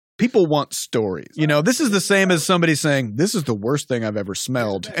People want stories. You know, this is the same as somebody saying, this is the worst thing I've ever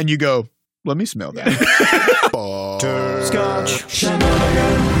smelled. And you go, let me smell that.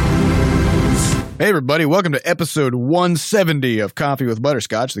 Hey, everybody. Welcome to episode 170 of Coffee with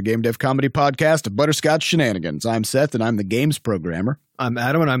Butterscotch, the game dev comedy podcast of Butterscotch Shenanigans. I'm Seth, and I'm the games programmer. I'm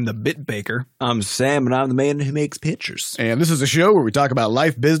Adam, and I'm the bit baker. I'm Sam, and I'm the man who makes pictures. And this is a show where we talk about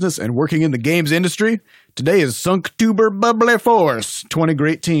life, business, and working in the games industry. Today is Sunktober Bubbly Force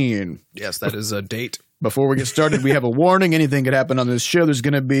 2018. Yes, that is a date. Before we get started, we have a warning. Anything could happen on this show. There's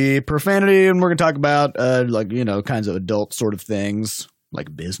going to be profanity, and we're going to talk about, kinds of adult sort of things.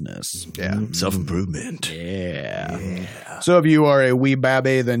 Like business. Yeah. Self-improvement. Yeah. So if you are a wee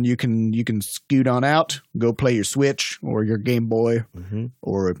babby, then you can scoot on out, go play your Switch or your Game Boy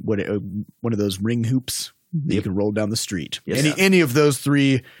or one of those ring hoops that you can roll down the street. Yes. Any of those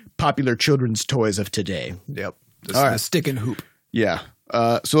three popular children's toys of today. Yep. All right. The stick and hoop. Yeah.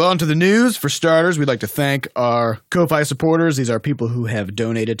 So on to the news. For starters, we'd like to thank our Ko-Fi supporters. These are people who have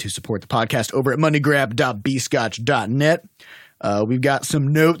donated to support the podcast over at moneygrab.bscotch.net. We've got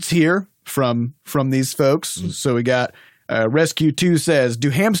some notes here from these folks. So we got Rescue 2 says,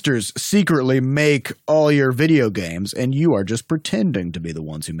 do hamsters secretly make all your video games and you are just pretending to be the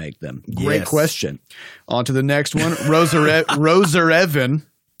ones who make them? Great Yes. question. On to the next one. Rosa Evan.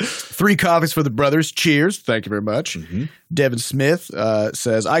 3 coffees for the brothers. Cheers. Thank you very much. Devin Smith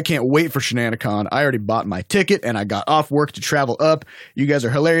says, I can't wait for Shenanacon. I already bought my ticket and I got off work to travel up. You guys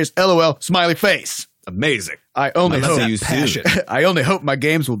are hilarious. LOL. Smiley face. Amazing. I only hope my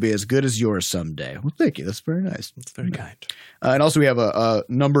games will be as good as yours someday. Well, thank you. That's very nice. That's very kind. And also we have a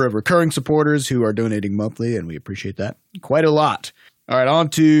number of recurring supporters who are donating monthly, and we appreciate that quite a lot. All right, on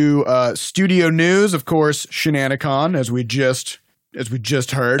to studio news. Of course, Shenanacon, as we just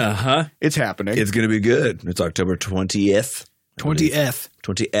heard. It's happening. It's going to be good. It's October 20th. 20th.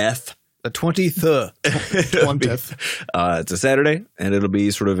 20th. The 20th. 20th. It's a Saturday, and it'll be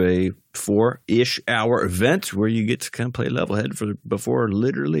sort of a 4-ish hour event where you get to kind of play Levelhead before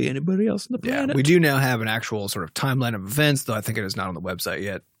literally anybody else on the Yeah, planet. we do now have an actual sort of timeline of events, though I think it is not on the website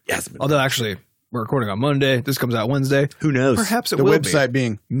yet. Yes. Although, actually, we're recording on Monday. This comes out Wednesday. Who knows? Perhaps it The will website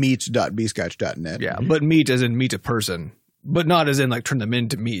being meet.bscotch.net. be. Yeah, but meet as in meet a person. But not as in, like, turn them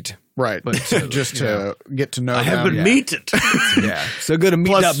into meat. Right. But just to get to know I have them. been meted. Yeah. So go to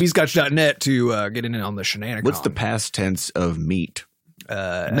meet.bscotch.net to get in on the Shenanacon. What's the past tense of meat?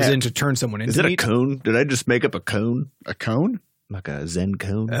 As in to turn someone into Is it meat? a cone? Did I just make up a cone? A cone? Like a Zen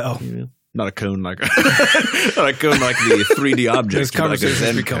cone? Oh. You know? Not a cone like not a cone like the 3D object. This but like a conversation has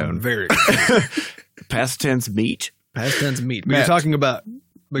Zen become cone. very Past tense meat. past tense meat. But Met. you're talking about.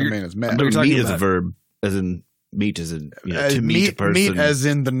 But I you're, mean, it's met. But you're talking Meat is a about- verb, as in meat as in to meet a person. Meat as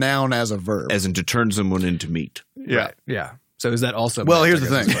in the noun as a verb. as in to turn someone into meat. Yeah. Right, yeah. So is that also? Well, meant,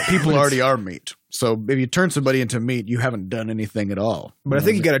 here's I the guess, thing. as well? People already are meat. So if you turn somebody into meat, you haven't done anything at all. But I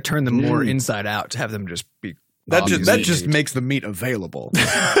think you got to turn them more inside out to have them just be. That obviously just meat. makes the meat available.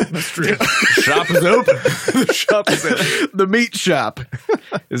 That's true. Shop is open. The shop is the meat shop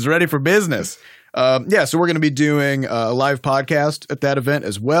is ready for business. So we're going to be doing a live podcast at that event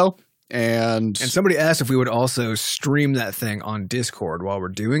as well. And And somebody asked if we would also stream that thing on Discord while we're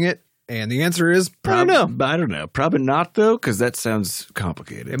doing it, and the answer is I don't know. I don't know. Probably not though, because that sounds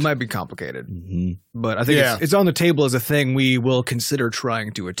complicated. It might be complicated, Mhm. but I think Yeah. it's on the table as a thing we will consider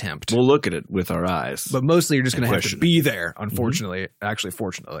trying to attempt. We'll look at it with our eyes. But mostly, you're just going to have to question it. be there. Unfortunately, actually,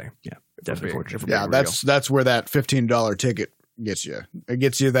 fortunately, yeah, If definitely. we're fortunate. being real. that's where that $15 ticket gets you. It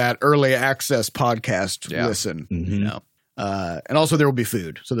gets you that early access podcast Yeah. listen. Mhm. You know. And also there will be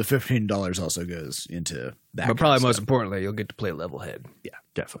food. So the $15 also goes into that. But probably most importantly, you'll get to play Levelhead. Yeah,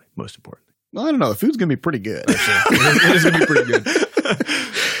 definitely. Most important. Well, I don't know. The food's going to be pretty good. It is going to be pretty good.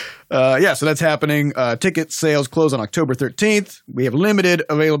 So that's happening. Ticket sales close on October 13th. We have limited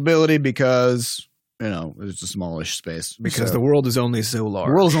availability because, it's a smallish space. Because So the world is only so large.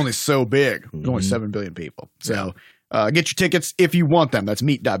 the world is only so big. There's only Mhm. 7 billion people. So get your tickets if you want them. That's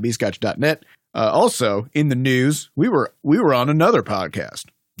meet.bscotch.net. Also, in the news, we were on another podcast.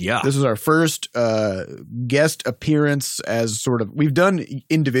 Yeah. This is our first guest appearance as sort of – we've done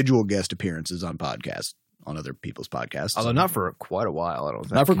individual guest appearances on podcasts, on other people's podcasts. Although not for quite a while, I don't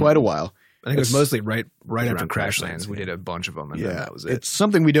think. Not for quite a while. I think it was It's- mostly right after around Crashlands. Crashlands, We yeah. did a bunch of them, and then that was it. It's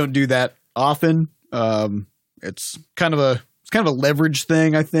something we don't do that often. It's kind of a leverage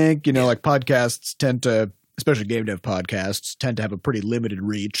thing, I think. Like podcasts tend to, especially game dev podcasts, tend to have a pretty limited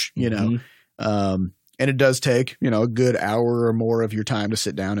reach. And it does take a good hour or more of your time to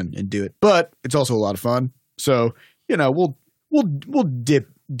sit down and do it. But it's also a lot of fun. So we'll dip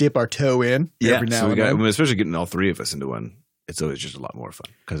our toe in every now so and then. especially getting all three of us into one it's always just a lot more fun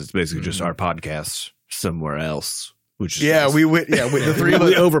because it's basically just our podcasts somewhere else. Which is Yeah, nice. the three of us.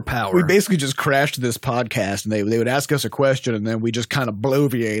 We overpower. We basically just crashed this podcast, and they would ask us a question, and then we just kind of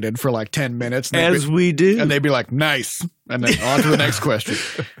bloviated for like 10 minutes. And as we do. and they'd be like, nice. And then on to the next question.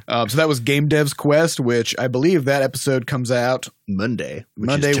 So that was Game Dev's Quest, which I believe that episode comes out Monday,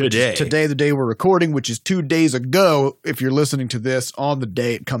 Monday, is which is today, the day we're recording, which is 2 days ago. If you're listening to this on the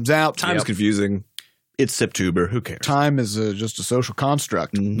day it comes out. Time's confusing. It's September. Who cares? Time is just a social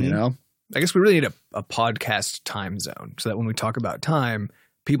construct, Mhm. you know? I guess we really need a podcast time zone so that when we talk about time,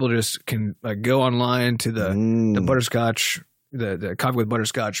 people just can go online to the Butterscotch, the Coffee with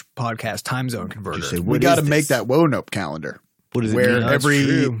Butterscotch podcast time zone converter. say, We What got to is make this? that Wonope calendar What does it where mean? That's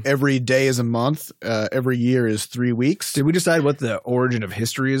true. every day is a month, every year is 3 weeks. Did we decide what the origin of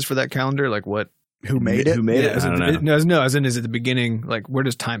history is for that calendar? Like what? Who made it? Who made it? Is I don't it know. no, as in is it the beginning? Like where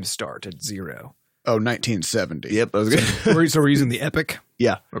does time start at 0? Oh, 1970. Yep, I was gonna. So we're using the epic.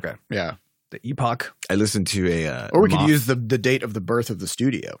 Yeah, Okay, Yeah. the epoch. I listened to a. Or we could moth. use the date of the birth of the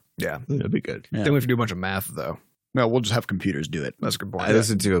studio. Yeah. That'd be good. Yeah. Then we have to do a bunch of math though. No, we'll just have computers do it. That's a good point. I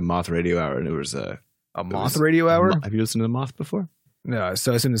listened to a Moth radio hour, and it was a it moth was- radio hour. Have you listened to the Moth before? No,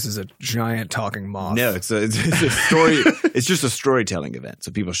 so I assume this is a giant talking moth. No, it's a story. It's just a storytelling event.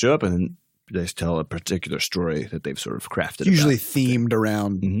 So people show up and then they tell a particular story that they've sort of crafted. It's usually about. themed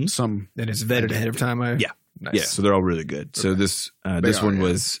around Mhm. some. And it's vetted ahead of time. Yeah. Nice. Yeah, so they're all really good. So this are, one yeah.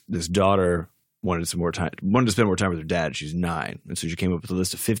 was this daughter wanted to spend more time with her dad. She's 9, and so she came up with a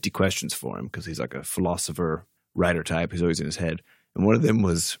list of 50 questions for him because he's like a philosopher writer type. He's always in his head, and one of them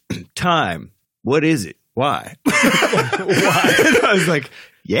was time. What is it? Why? Why? And I was like,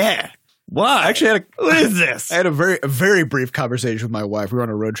 yeah. Why? Actually, What is this? I had a very brief conversation with my wife. We were on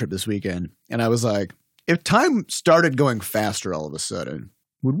a road trip this weekend, and I was like, if time started going faster all of a sudden,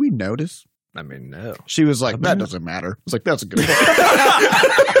 would we notice? I mean, no. She was like, that doesn't matter. I was like, that's a good point.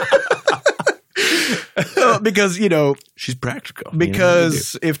 Because, She's practical.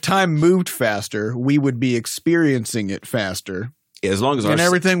 because if time moved faster, we would be experiencing it faster, Yeah, as long as and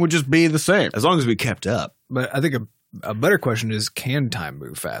everything would just be the same. as long as we kept up. But I think a better question is, can time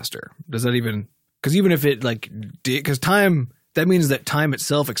move faster? Does that even – because even if it because time – that means that time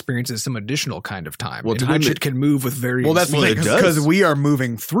itself experiences some additional kind of time. Well, in time which it- it can move with various Well, that's the Well, thing, it does. because we are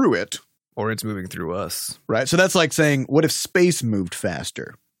moving through it, or it's moving through us. right? So that's like saying, what if space moved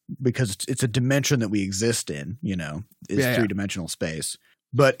faster? Because it's a dimension that we exist in, is Yeah. three-dimensional space.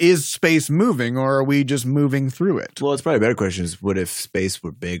 But is space moving, or are we just moving through it? Well, it's probably a better question is what if space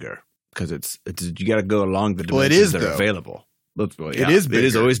were bigger? Because it's you got to go along the Well, it dimensions is, that are though. available. It It is It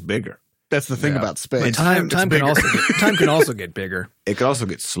is bigger. always bigger. That's the thing Yeah. about space. But time It's can bigger. also get bigger. It could also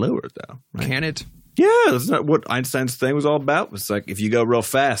get slower though. Right? Can it? Yeah, that's not what Einstein's thing was all about. It's like if you go real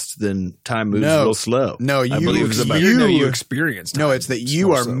fast, then time moves No. real slow. No, I believe it's about You experience time. No, it's that you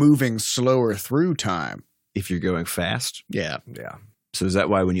more are so. moving slower through time. if you're going fast. Yeah. Yeah. So is that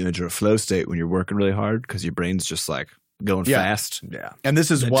why when you enter a flow state when you're working really hard because your brain's just like going Yeah. fast? Yeah. And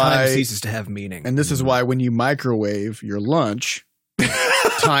this is The time why ceases to have meaning. and this is why when you microwave your lunch,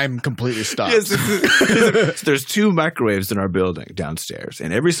 time completely stops. Yes, there's 2 microwaves in our building downstairs,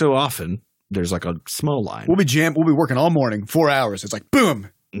 and every so often there's like a small line. We'll be working all morning, 4 hours. It's like boom,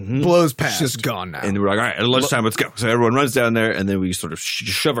 Mhm. blows it's past. just gone now. And we're like, all right, at lunchtime, let's go. So everyone runs down there, and then we sort of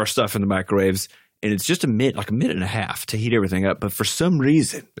shove our stuff in the microwaves, and it's just a minute and a half to heat everything up. But for some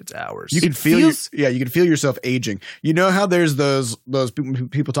reason, it's hours. You can feel you can feel yourself aging. You know how there's those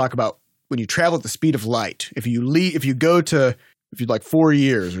people talk about when you travel at the speed of light. If you like 4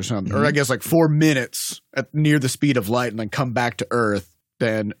 years or something, or I guess like 4 minutes near the speed of light, and then come back to Earth,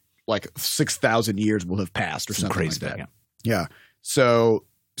 then like 6,000 years will have passed or some something crazy like that. thing. Yeah. So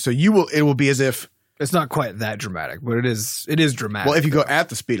it will be as if, It's not quite that dramatic, but it is dramatic. well, if you go at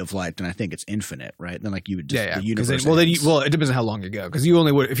the speed of light, then I think it's infinite, right? Then like you would just yeah. the 'Cause universe. it depends on how long you go. Because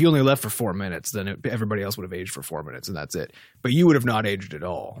if you only left for 4 minutes, then everybody else would have aged for 4 minutes, and that's it. But you would have not aged at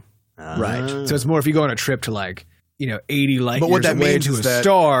all. Right. So it's more if you go on a trip to 80 light But years what that away means to is a that-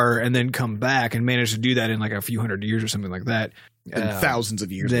 star and then come back and manage to do that in like a few hundred years or something like that. and thousands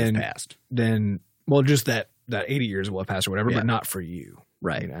of years then- have passed. Then, well, just that 80 years will have passed or whatever, Yeah. but not for you.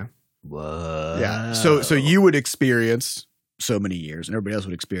 Right. You know? What? Yeah. So you would experience so many years, and everybody else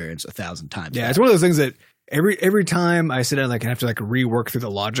would experience 1,000 times. Yeah, that. it's one of those things that every time I sit down, I have to rework through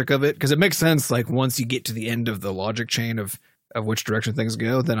the logic of it because it makes sense. Like once you get to the end of the logic chain of which direction things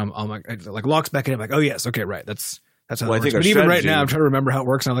go, then I'm like it locks back in. I'm like, oh yes, okay, right. That's how Well, I it think works. our But even right strategy- now, I'm trying to remember how it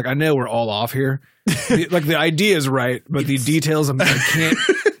works. And I'm like, I know we're all off here. The idea is right, but the details I can't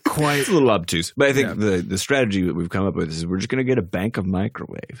quite. It's a little obtuse, but I think Yeah. the strategy that we've come up with is we're just going to get a bank of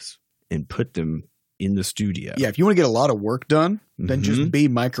microwaves and put them in the studio. Yeah, if you want to get a lot of work done, then Mhm. just be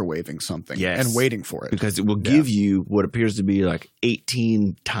microwaving something Yes. and waiting for it. Because it will give you what appears to be like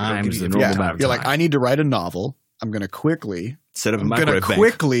 18 times the normal amount of You're time. like, I need to write a novel. I'm going to quickly, Set up a I'm going to microwave bank.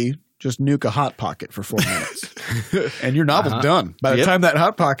 quickly just nuke a Hot Pocket for 4 minutes. And your novel's done. By the Yep. time that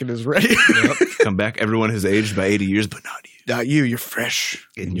Hot Pocket is ready, Come back. Everyone has aged by 80 years, but not you. not you, you're fresh.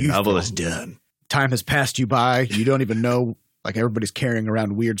 And your novel is done. Time has passed you by. You don't even know. Like everybody's carrying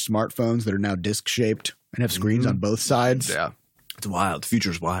around weird smartphones that are now disc shaped and have screens on both sides. Yeah. It's wild. The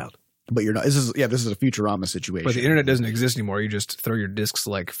future's wild. But you're not. This is a Futurama situation. But the internet doesn't exist anymore. You just throw your discs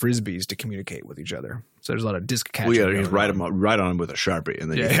like frisbees to communicate with each other. So there's a lot of disc catching. We got to going just write on. on them with a Sharpie.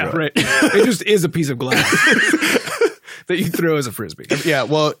 And then you Yeah, throw it. right. It just is a piece of glass that you throw as a frisbee. Yeah,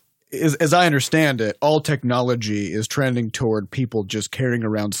 well, as I understand it, all technology is trending toward people just carrying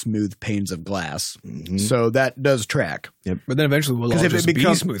around smooth panes of glass. Mhm. So that does track. But then eventually we'll all 'Cause if it just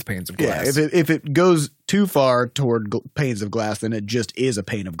becomes- be smooth panes of Yeah, glass. if it goes too far toward panes of glass, then it just is a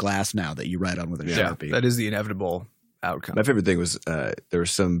pane of glass now that you write on with a Sharpie. that is the inevitable outcome. My favorite thing was there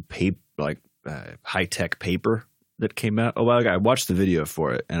was some high tech paper that came out a while ago. I watched the video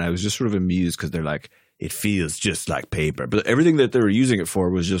for it, and I was just sort of amused because they're like, it feels just like paper, but everything that they were using it for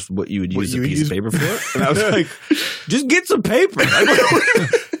was just what you would use a piece of paper for. And I was like, just get some paper. Like,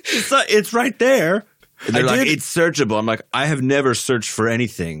 it's right there. And they're like, it's searchable. I'm like, I have never searched for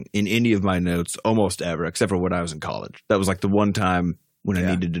anything in any of my notes, almost ever, except for when I was in college. That was like the one time when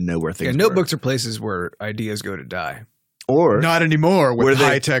I needed to know where things were. Notebooks are places where ideas go to die. Or Not anymore with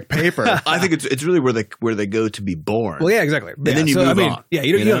high tech paper. I think it's really where they go to be born. Well, yeah, exactly. And then you move on. Yeah,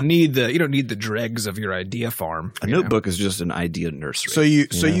 you you know? don't need the dregs of your idea farm. A notebook is just an idea nursery. So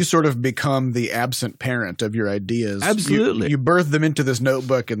you sort of become the absent parent of your ideas. Absolutely. You birth them into this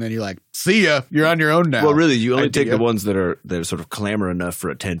notebook, and then you're like, "See ya, you're on your own now." Well, really, you only Idea. take the ones that are sort of clamor enough for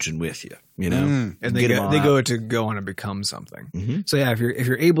attention with you. You know, And Get 'em all out. go on and become something. Mhm. So yeah, if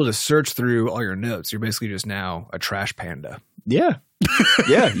you're able to search through all your notes, you're basically just now a trash panda. Yeah,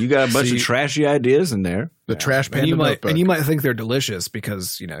 yeah. You got a bunch of trashy ideas in there. The trash panda And notebook. you might think they're delicious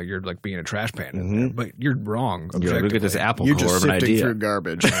because you're like being a trash panda, but you're wrong. You're like, look at this objectively. apple You're core just of an sifting idea. through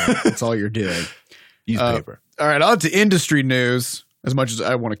garbage. That's all you're doing. Use paper. All right, on to industry news. As much as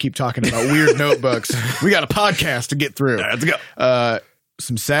I want to keep talking about weird notebooks, we got a podcast to get through. All right, let's go.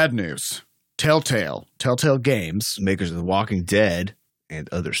 Some sad news. Telltale Games, Makers of The Walking Dead and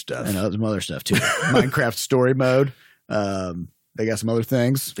other stuff. and some other stuff too. Minecraft story mode. They got some other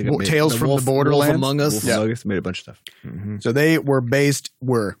things. They got made- Tales The from Wolf- the Borderlands. Wolf Among Us. Wolf Yeah. Among Us made a bunch of stuff. So they were based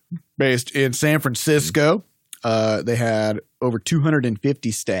in San Francisco. They had over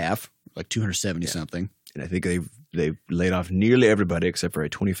 250 staff, like 270 something. And I think they laid off nearly everybody except for a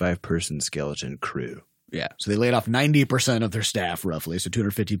 25-person skeleton crew. Yeah. So they laid off 90% of their staff, roughly. So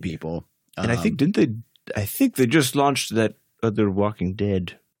 250 people. And I think they just launched that other Walking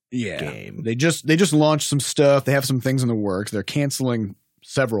Dead game. They just launched some stuff. They have some things in the works. They're canceling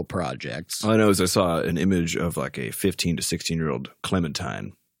several projects. All I know is I saw an image of like a 15 to 16-year-old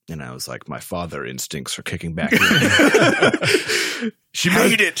Clementine, and I was like, my father instincts are kicking back. She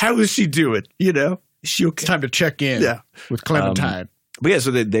made it. How is she doing? You know, she It's time to check in with Clementine. But yeah,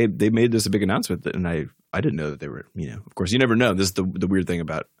 so they made this a big announcement, and I didn't know that they were. You know, of course, you never know. This is the weird thing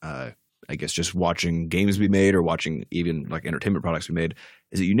about I guess just watching games be made or watching even like entertainment products be made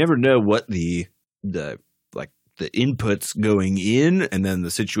is that you never know what the inputs going in and then the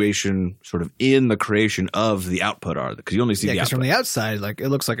situation sort of in the creation of the output are, because you only see the because output. from the outside, like it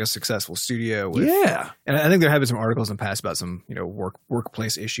looks like a successful studio. With, Yeah. and I think there have been some articles in the past about some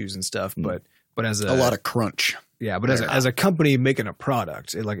workplace issues and stuff. But as A lot of crunch. but as a company making a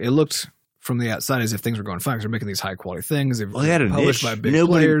product, it looked from the outside as if things were going fine because they're making these high quality things. They've Well, they had a published niche. by big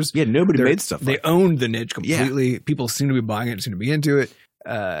players. Yeah, nobody They're- made stuff They like that. owned the niche completely. People seem to be buying it, seem to be into it.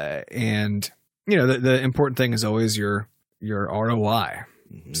 And the important thing is always your ROI.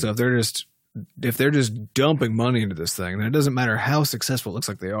 Mm-hmm. So if they're just dumping money into this thing, then it doesn't matter how successful it looks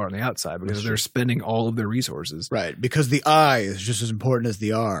like they are on the outside because they're spending all of their resources. Right. Because the I is just as important as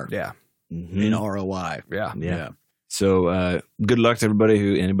the R Yeah. Mhm. in ROI. Yeah. Yeah. So good luck to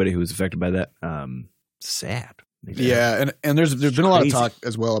anybody who was affected by that. Sad. Yeah, and there's been a lot of crazy. talk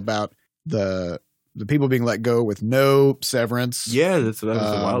as well about the people being let go with no severance. Yeah, that was the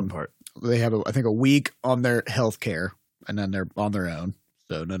wild part. They have I think a week on their health care, and then they're on their own,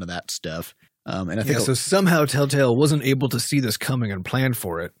 so none of that stuff. And I think So somehow Telltale wasn't able to see this coming and plan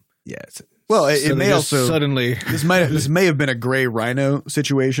for it. Yeah. it So they may just also suddenly. this may have been a gray rhino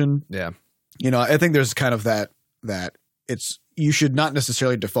situation. Yeah. I think there's kind of that it's you should not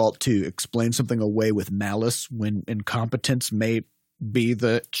necessarily default to explain something away with malice when incompetence may be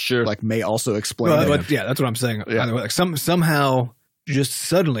the like may also explain Well, it. but yeah, that's what I'm saying. Yeah. Either way, like somehow just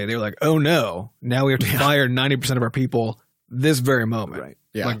suddenly they were like, oh no, now we have to fire 90% of our people this very moment. Right.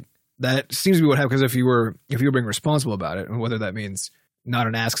 Yeah. Like that seems to be what happened. Because if you were being responsible about it, and whether that means not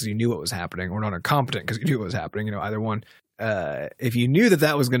an ass because you knew what was happening, or not incompetent because you knew what was happening, you know, either one. If you knew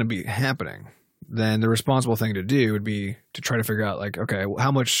that was going to be happening, then the responsible thing to do would be to try to figure out, like, okay, well,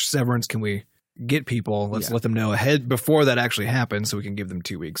 how much severance can we get people? Let's let them know ahead before that actually happens, so we can give them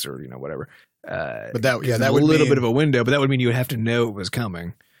 2 weeks or whatever. But that Gives them that a would little mean, bit of a window, but that would mean you would have to know it was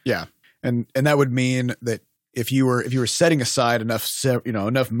coming. Yeah, and that would mean that if you were setting aside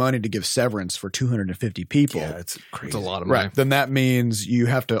enough money to give severance for 250 people, Yeah, it's crazy. It's a lot of money. right? Then that means you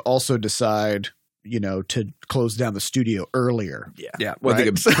have to also decide, to close down the studio earlier. Yeah. Well, I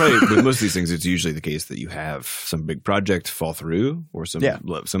Right. think probably with most of these things, it's usually the case that you have some big project fall through, or some Yeah.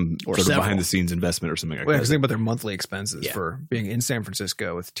 some Or sort of several. behind the scenes investment or something like Well, that. think about their monthly expenses Yeah. for being in San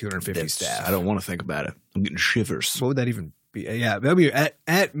Francisco with 250 That's- staff. I don't want to think about it. I'm getting shivers. What would that even be? Yeah, that'd be at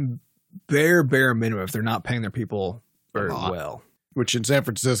bare minimum if they're not paying their people very lot. well. Which in San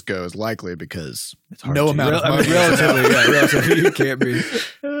Francisco is likely because It's hard no to- amount of I money. mean, relatively, you can't be.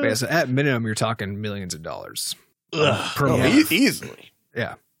 But yeah, so at minimum, you're talking millions of dollars per Oh, month. easily.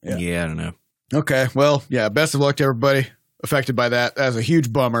 Yeah. Yeah, I don't know. Okay, well, yeah. Best of luck to everybody affected by that. That's a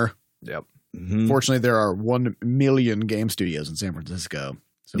huge bummer. Yep. Mhm. Fortunately, there are 1 million game studios in San Francisco,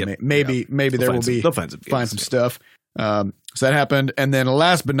 so Yep. maybe there will be They'll find some find some stuff. So that happened, and then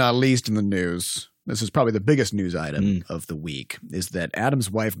last but not least in the news, this is probably the biggest news item of the week, is that Adam's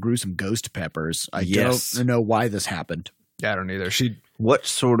wife grew some ghost peppers. I Yes. don't know why this happened. Yeah, I don't either. What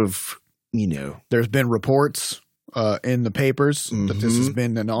sort of There's been reports in the papers that this has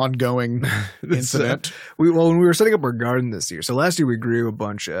been an ongoing incident. when we were setting up our garden this year. So last year we grew a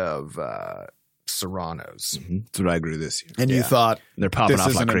bunch of serranos. That's what I grew this year. And you thought, They're popping This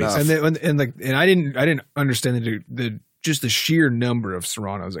off like isn't crazy. enough. And I didn't understand the just the sheer number of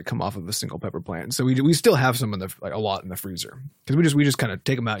serranos that come off of a single pepper plant. So we still have some a lot in the freezer because we just kind of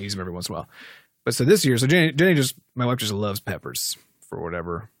take them out and use them every once in a while. But so this year, Jenny my wife just loves peppers for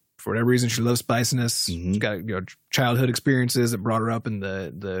whatever reason. She loves spiciness. She's got childhood experiences that brought her up in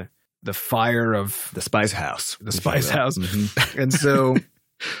the fire of The Spice House. the spice house. Mhm. And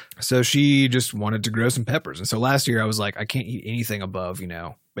so she just wanted to grow some peppers. And so last year I was like, I can't eat anything above,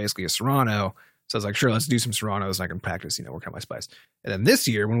 basically a serrano. So I was like, sure, let's do some serranos and I can practice, work on my spice. And then this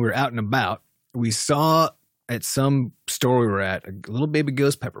year when we were out and about, we saw at some store we were at a little baby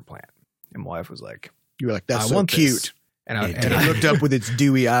ghost pepper plant. And my wife was like, you were like, that's I so want cute. this. And And it looked up with its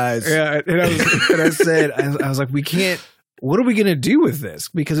dewy eyes. yeah, and I said, I was like, we can't. What are we going to do with this?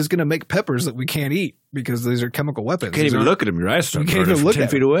 Because it's going to make peppers that we can't eat because these are chemical weapons. You can't These even aren't- look at him. Your eyes start You can't burning even from look 10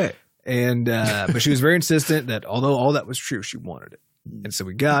 at feet him. away. And but she was very insistent that although all that was true, she wanted it. And so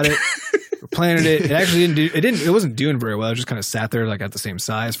we got it. We planted it. It actually it wasn't doing very well. It just kind of sat there like at the same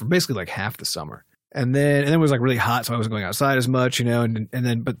size for basically like half the summer. And then it was like really hot, so I wasn't going outside as much,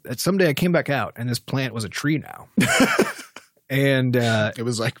 but someday I came back out and this plant was a tree now. And It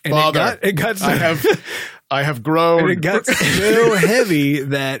was like, and Father, it got so, I have grown. and it got so heavy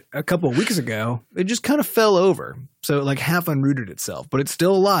that a couple of weeks ago it just kind of fell over. So it like half unrooted itself, but it's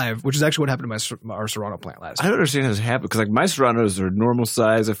still alive, which is actually what happened to our serrano plant last I year. don't understand how this happened because my serranos are normal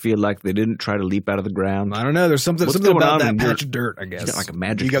size. I feel like they didn't try to leap out of the ground. I don't know. There's something What's about going on that in patch of dirt, I guess. You got like a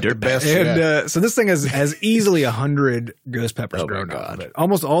magic You got the dirt best- patch. And so this thing has easily 100 ghost peppers Oh my grown off of God. it.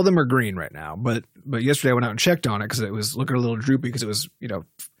 Almost all of them are green right now. But yesterday I went out and checked on it because it was looking a little droopy because it was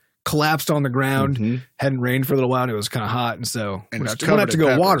collapsed on the ground, Mhm. hadn't rained for a little while, and it was kind of hot. And so And went it's out to covered go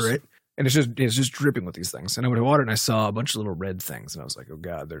in water peppers. it, and it's just dripping with these things. And I went to water it, and I saw a bunch of little red things, and I was like, oh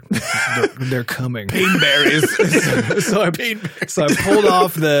god, they're coming. Beanberries. so I pulled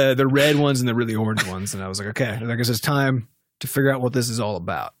off the red ones and the really orange ones, and I was like, okay, I guess it's time to figure out what this is all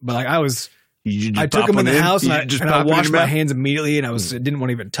about. But like I took them in the house and I washed my hands immediately, and I didn't want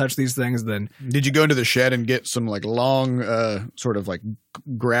to even touch these things. Then Did you go into the shed and get some like long, sort of like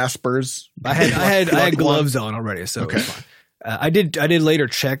graspers? I had Pluck gloves on already, so it was fine. I did later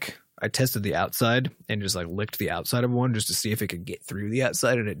check. I tested the outside and just like licked the outside of one just to see if it could get through the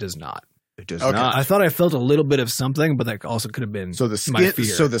outside, and it does not. It does Okay. not. I thought I felt a little bit of something, but that also could have been So the my skin, fear.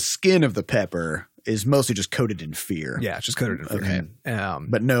 so the skin of the pepper is mostly just coated in fear. Yeah, it's just coated in fear. Okay.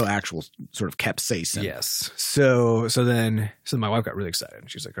 But no actual sort of capsaicin. Yes. So then my wife got really excited.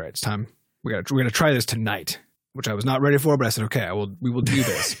 She's like, "All right, it's time. We're gonna try this tonight," which I was not ready for, but I said, "Okay, we will do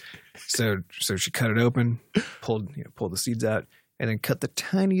this." so she cut it open, pulled the seeds out, and then cut the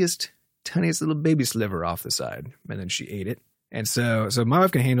tiniest little baby sliver off the side, and then she ate it. And so my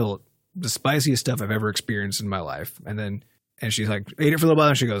wife can handle the spiciest stuff I've ever experienced in my life, and then And she's like, ate it for a little while,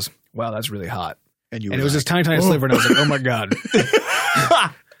 and she goes, "Wow, that's really hot." And And it was this tiny sliver, and I was like, "Oh my god,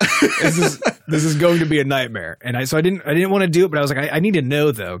 this is going to be a nightmare." And I didn't want to do it, but I was like, I need to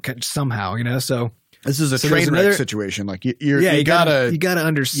know though somehow, So this is a So train there's wreck another- situation. Like you gotta gotta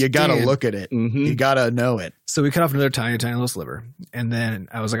understand. you gotta look at it. Mhm. You gotta know it. So we cut off another tiny little sliver, and then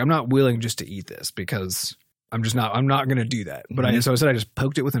I was like, I'm not willing just to eat this because I'm not going to do that. But I said I just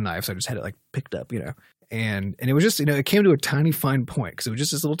poked it with a knife, so I just had it like picked up, and it was just it came to a tiny fine point because it was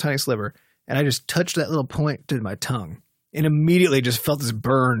just this little tiny sliver, and I just touched that little point to my tongue, and immediately just felt this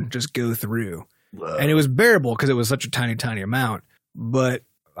burn just go through, and it was bearable because it was such a tiny amount, but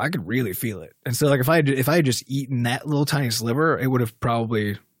I could really feel it. And so like if I had just eaten that little tiny sliver, it would have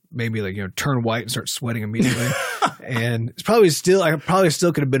probably made me turn white and start sweating immediately. And it's probably still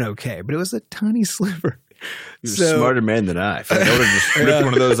could have been okay, but it was a tiny sliver. You're a smarter man than I. If I would have just ripped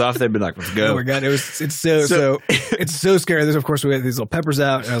one of those off, they'd been like, "Let's go." Oh my god, it's so it's so scary. There's of course we had these little peppers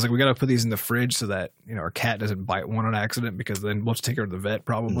out, and I was like, we got to put these in the fridge so that our cat doesn't bite one on accident, because then we'll have to take her to the vet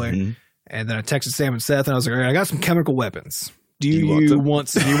probably. Mhm. And then I texted Sam and Seth, and I was like, all right, I got some chemical weapons. Do you you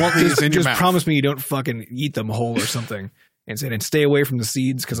want want these in your just mouth? promise me you don't fucking eat them whole or something, and stay away from the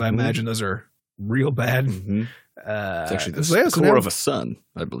seeds because I imagine those are real bad. Mhm. It's actually the so yeah, so core now- of a sun,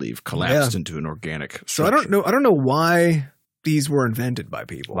 I believe, collapsed into an organic. So I structure. don't know why these were invented by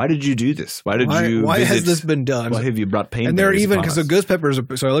people. Why did you do this? Why Why has this been done? Why have you brought pain? And they're berries even upon because us? the ghost peppers.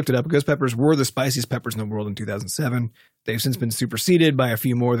 So I looked it up. Ghost peppers were the spiciest peppers in the world in 2007. They've since been superseded by a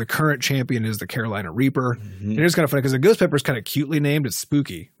few more. The current champion is the Carolina Reaper. And it's kind of funny because the ghost pepper is kind of cutely named. It's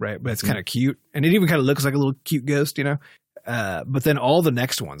spooky, right? But it's kind of cute, and it even kind of looks like a little cute ghost, But then all the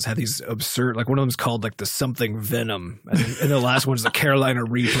next ones have these absurd, like one of them is called like the something venom, and the last one's the Carolina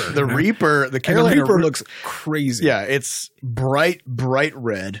Reaper. The Reaper, the And the Carolina Reaper Re- looks crazy. Yeah, it's bright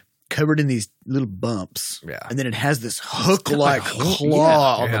red, covered in these little bumps. Yeah. And then it has this hook-like got like a hook.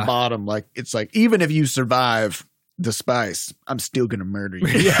 claw Yeah, on yeah. the bottom. Like it's like, even if you survive the spice, I'm still gonna murder you.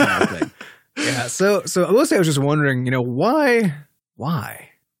 Yeah. Kind of thing. Yeah. So I will say I was just wondering,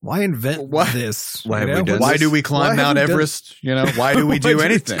 why invent this? Why have we done Why this? do we climb Why Mount have we done- Everest? Why do we do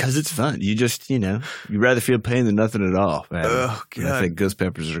anything? Because it's fun. You just, you'd rather feel pain than nothing at all. Man. Oh, And I think ghost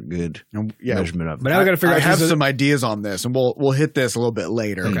peppers are a good Yeah. measurement of it. But now we got to figure I out. have so- some ideas on this, and we'll hit this a little bit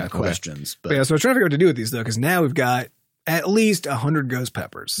later. Okay, in the okay. questions, But yeah, so I was trying to figure out what to do with these though, because now we've got at least 100 ghost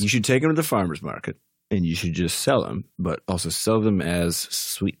peppers. You should take them to the farmer's market, and you should just sell them, but also sell them as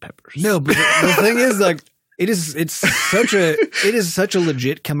sweet peppers. No, but the thing is, like, it's such a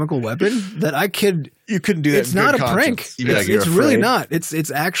legit chemical weapon that you couldn't do that. it's in not a good prank. conscience. You'd be like, It's you're really afraid? not.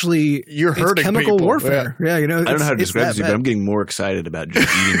 It's actually You're hurting chemical people. warfare. Yeah, I don't know how to it's describe that this, to you, bad. but I'm getting more excited about just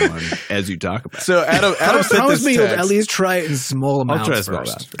eating one as you talk about it. So Adam sent Promise this me you'll text. at least try it in small amounts try a small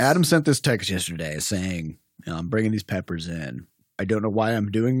first. amount. Adam sent this text yesterday saying, I'm bringing these peppers in. I don't know why I'm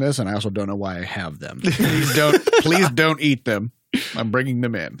doing this, and I also don't know why I have them. Please don't eat them. I'm bringing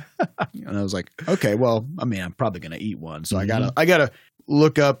them in. And I was like, okay, well, I mean, I'm probably going to eat one. So I gotta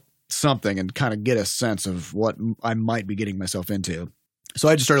look up something and kind of get a sense of what I might be getting myself into. So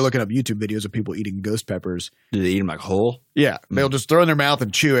I just started looking up YouTube videos of people eating ghost peppers. Do they eat them like whole? Yeah, they'll just throw in their mouth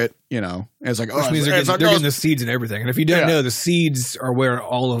and chew it, And it's like, Which means they're it's getting, like, the seeds and everything. And if you don't Yeah. know, the seeds are where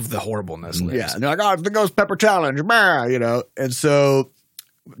all of the horribleness lives. yeah, and they're like, oh, it's the ghost pepper challenge, And so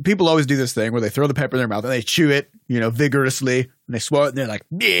people always do this thing where they throw the pepper in their mouth and they chew it, vigorously, and they swallow it, and they're like,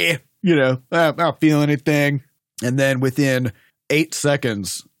 yeah, I don't feel anything. And then within 8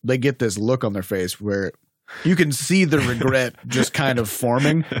 seconds, they get this look on their face where you can see the regret just kind of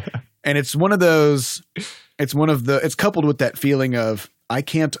forming. And it's one of those, it's coupled with that feeling of, I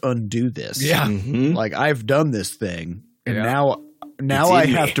can't undo this. Yeah. Mm-hmm. Like I've done this thing, and Yeah. now It's I in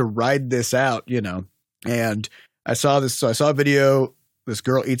me. have to ride this out, And I saw this. So I saw a video. This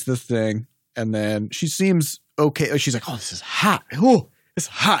girl eats this thing, and then she seems okay. She's like, "Oh, this is hot. Oh, it's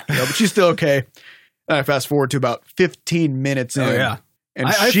hot," but she's still okay. And I fast forward to about 15 minutes in. Oh, yeah. and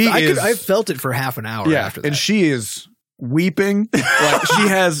I felt it for half an hour after that. and she is weeping. Like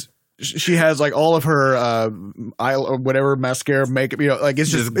she has like all of her eye or whatever mascara makeup, like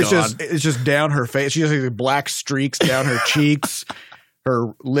it's just down her face. She has like black streaks down her cheeks.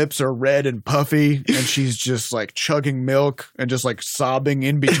 Her lips are red and puffy, and she's just like chugging milk and just like sobbing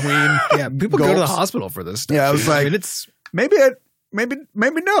in between. yeah, people go to the gulps. hospital for this stuff. Yeah, I was like, mean, it's. maybe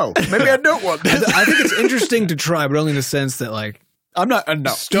no, maybe I don't want this. I think it's interesting to try, but only in the sense that like I'm not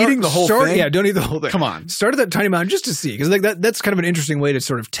eating the whole thing. Yeah, don't eat the whole thing. Come on. Start at that tiny amount just to see, because like that's kind of an interesting way to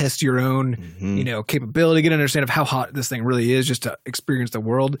sort of test your own, capability, get an understanding of how hot this thing really is, just to experience the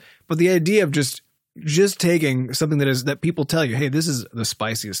world. But the idea of just just taking something that people tell you, hey, this is the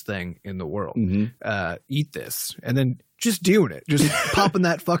spiciest thing in the world. Eat this, and then just doing it, just popping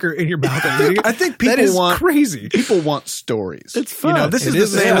that fucker in your mouth. And eating it. I think people that is want crazy. People want stories. It's fun. You know, this It is the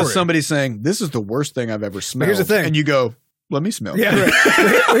is a same as story. somebody saying, "This is the worst thing I've ever smelled." Here's the thing. and you go, "Let me smell." Yeah, right.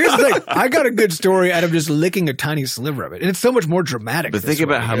 Here's the thing. I got a good story out of just licking a tiny sliver of it, and it's so much more dramatic. But this think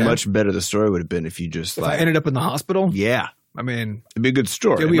about way, how yeah. much better the story would have been if you just If I ended up in the hospital. yeah, I mean, it'd be a good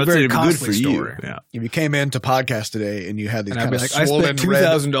story. It'd be a I'm not very saying it'd be good costly for story. you. Yeah. If you came in to podcast today and you had these and I'd kind be of like, I swollen spent red,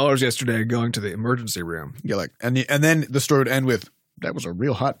 $2,000 yesterday going to the emergency room. you're like, and then the story would end with, "That was a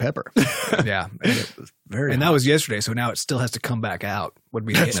real hot pepper." Yeah, and, it was Very and that was yesterday, so now it still has to come back out. Would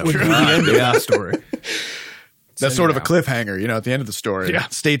be the end true. of that story. That's sort of a cliffhanger, you know, at the end of the story. Yeah.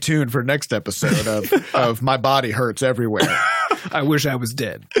 Stay tuned for next episode of My Body Hurts Everywhere. I wish I was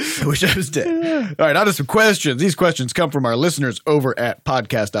dead. I wish I was dead. All right, on to some questions. These questions come from our listeners over at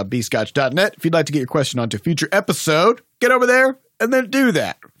podcast.bscotch.net. If you'd like to get your question onto a future episode, get over there and then do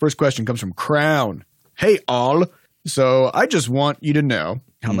that. First question comes from Crown. Hey, all. So I just want you to know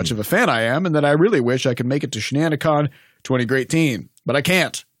how much of a fan I am and that I really wish I could make it to Shenanigans 2018, but I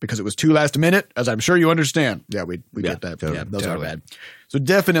can't because it was too last minute, as I'm sure you understand. Yeah, we get that. totally, Yeah, those totally. are bad. So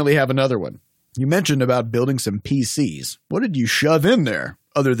definitely have another one. You mentioned about building some PCs. What did you shove in there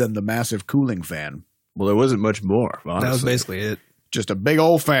other than the massive cooling fan? Well, there wasn't much more. Honestly. That was basically it. Just a big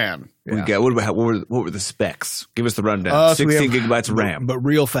old fan. We Yeah. got what were the specs? Give us the rundown. So we 16 have- gigabytes of RAM. But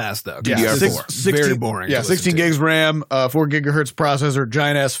real fast, though. Yeah, It's DDR4. very boring. Yeah, to listen 16 to. gigs RAM, 4 gigahertz processor,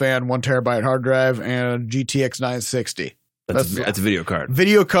 giant ass fan, 1 terabyte hard drive, and GTX 960. That's a video card.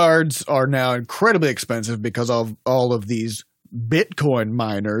 Video cards are now incredibly expensive because of all of these Bitcoin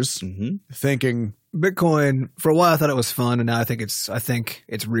miners Mm-hmm. thinking, Bitcoin, for a while I thought it was fun, and now I think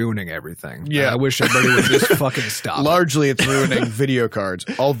it's ruining everything. Yeah. I wish everybody would just fucking stop. largely it's ruining video cards,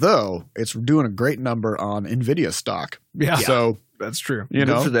 although it's doing a great number on NVIDIA stock. Yeah. So, That's true. you Good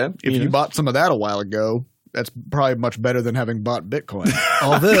know, for them. if Yeah. you bought some of that a while ago, that's probably much better than having bought Bitcoin.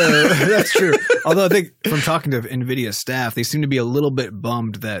 Although that's true. Although I think from talking to NVIDIA staff, they seem to be a little bit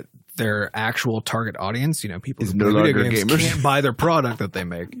bummed that their actual target audience, you know, people Is who no play video longer games, gamers. can't buy their product that they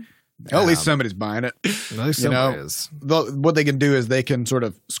make. At least somebody's buying it. At least You know, somebody is. What they can do is they can sort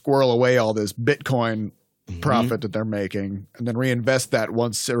of squirrel away all this Bitcoin profit that they're making, and then reinvest that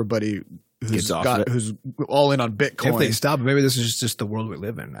once everybody Gets off of it. who's all in on Bitcoin. If they stop, maybe this is just the world we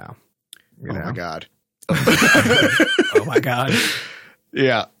live in now. You oh know? my god! Oh my god!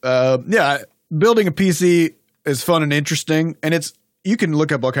 Yeah, building a PC is fun and interesting, and you can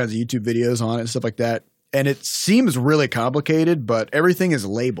look up all kinds of YouTube videos on it and stuff like that. And it seems really complicated, but everything is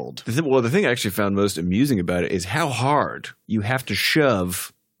labeled. The thing I actually found most amusing about it is how hard you have to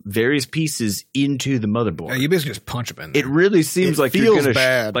shove various pieces into the motherboard. Yeah, you basically just punch them in there. It really seems It like you're feels gonna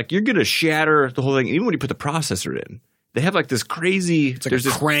bad. like you're gonna shatter the whole thing. Even when you put the processor in, they have like this crazy. It's like there's a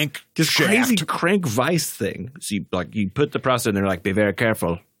this crank crazy shaft. crank vice thing. So you put the processor in there, like be very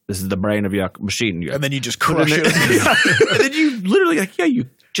careful. This is the brain of your machine. You and then you just put crush in it. there. And then you literally you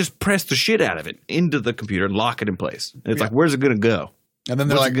just press the shit out of it into the computer and lock it in place. And it's like, where's it gonna go? And then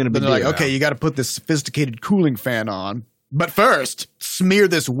they're What's it like, gonna be doing okay, now? you got to put this sophisticated cooling fan on, but first smear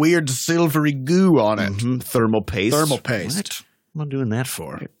this weird silvery goo on it. Mhm. Thermal paste. Thermal paste. What? What am I doing that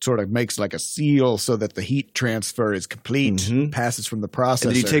for? It sort of makes like a seal so that the heat transfer is complete, Mhm. passes from the processor.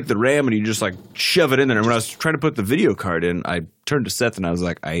 And then you take the RAM and you just like shove it in there. And when I was trying to put the video card in, I turned to Seth and I was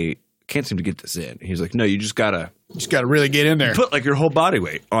like, I can't seem to get this in. He's like, no, you just gotta really get in there. put like your whole body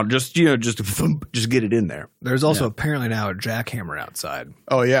weight on just thump, just get it in there. There's also apparently now a jackhammer outside.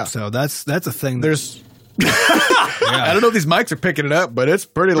 Oh yeah, So that's a thing. there's. I don't know if these mics are picking it up, but it's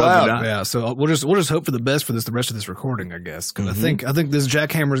pretty loud. not. Yeah, so we'll just hope for the best for the rest of this recording, I guess. Because I think this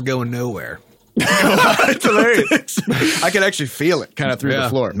jackhammer's going nowhere. It's hilarious. I can actually feel it kind of through Yeah. the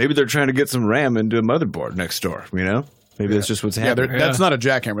floor. Maybe they're trying to get some RAM into a motherboard next door, you know? Maybe that's just what's Yeah, happening. that's not a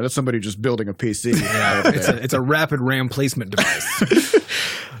jackhammer. That's somebody just building a PC. It's a rapid RAM placement device.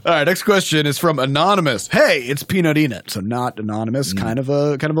 All right, next question is from Anonymous. Hey, it's Peanut Enut. So not anonymous, kind of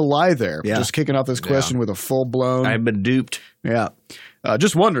a lie there. Yeah. Just kicking off this question with a full blown. I've been duped. Yeah.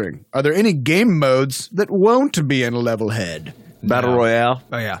 Just wondering, are there any game modes that won't be in level head? Battle Royale.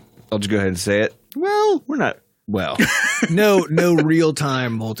 Oh yeah. I'll just go ahead and say it. Well, We're not. Well, No real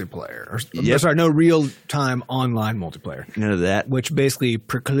time multiplayer. Sorry, no real time online multiplayer. none of that. Which basically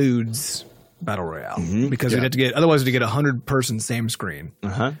precludes Battle Royale. Mm-hmm. Because we'd have to get 100 person same screen.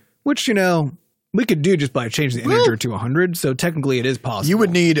 Uh-huh. Which, we could do just by changing the integer to 100, so technically it is possible. you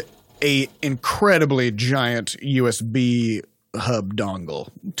would need a incredibly giant USB hub dongle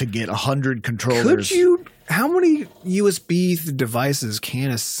to get 100 controllers. Could you how many USB devices can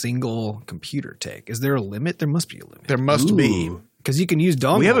a single computer take? Is there a limit? There must be a limit. There must be. Ooh. Because you can use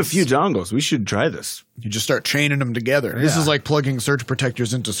dongles. We have a few dongles. We should try this. You just start chaining them together. This Yeah. is like plugging surge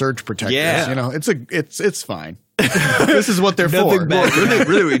protectors into surge protectors. Yeah. You know, it's fine. This is what they're Nothing for. bad.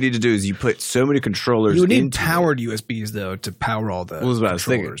 Really, what you need to do is you put so many controllers. You would need into powered USBs though to power all the Well, that's what I was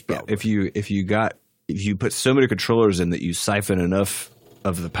thinking. controllers. Yeah, probably. if you put so many controllers in that you siphon enough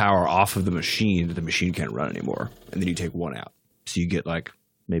of the power off of the machine that the machine can't run anymore, and then you take one out, so you get like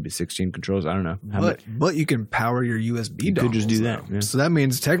maybe 16 controllers. I don't know. But you can power your USB You dongles. could just do that, though. yeah. So that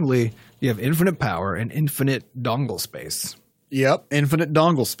means technically you have infinite power and infinite dongle space. Yep, infinite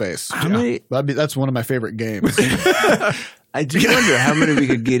dongle space. How many- That's one of my favorite games. I do wonder how many we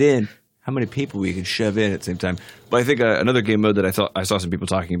could get in, how many people we could shove in at the same time. But I think another game mode that I saw some people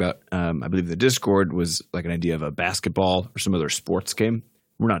talking about, I believe the Discord, was like an idea of a basketball or some other sports game.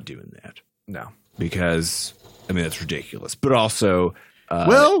 We're not doing that No. because, I mean, that's ridiculous. But also,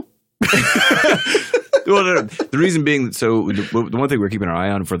 Well, well, no. The reason being that the one thing we're keeping our eye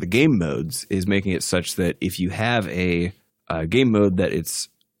on for the game modes is making it such that if you have a game mode that it's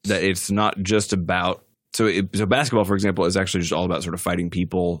not just about so basketball, for example, is actually just all about sort of fighting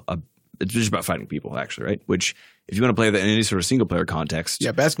people. It's just about fighting people, actually, right? Which if you want to play that in any sort of single player context,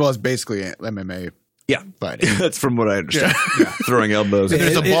 yeah, basketball is basically MMA yeah, fighting. that's from what I understand. Throwing elbows.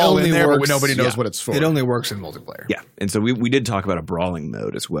 There's a It ball only in there, but works- nobody knows yeah. what it's for. It only works in multiplayer. Yeah, and so we did talk about a brawling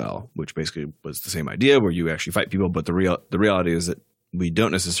mode as well, which basically was the same idea where you actually fight people, but the reality is that we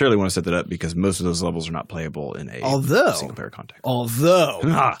don't necessarily want to set that up because most of those levels are not playable in a single player context. Although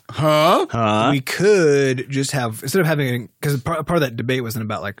Huh? we could just have instead of having because part of that debate wasn't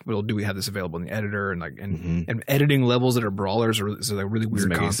about like, well, do we have this available in the editor and like and editing levels that are brawlers or so they're really weird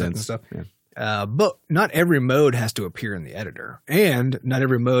make any content and sense. stuff. Yeah. But not every mode has to appear in the editor, and not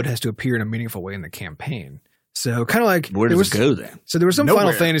every mode has to appear in a meaningful way in the campaign. So kind of like Where there does was- it go then? So there was some Nowhere.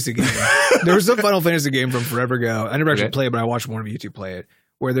 Final Fantasy game. There was some Final Fantasy game from forever ago. I never actually Okay. played it, but I watched one of you two play it.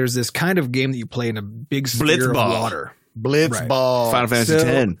 Where there's this kind of game that you play in a big sphere of Blitzball. water. Blitzball. Final Fantasy So,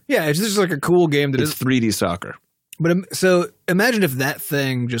 X. yeah, it's just like a cool game that It's is. 3D soccer. But so imagine if that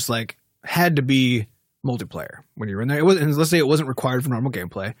thing just like had to be multiplayer when you were in there. It was, and let's say it wasn't required for normal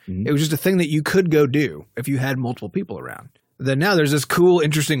gameplay. Mhm. It was just a thing that you could go do if you had multiple people around. Then now there's this cool,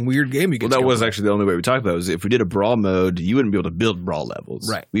 interesting, weird game you Well, get. that to was go play. actually the only way we talked about it was if we did a brawl mode, you wouldn't be able to build brawl levels.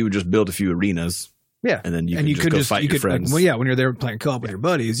 Right. We would just build a few arenas. Yeah. And then you could just go fight your friends. Well, yeah, when you're there playing co-op with your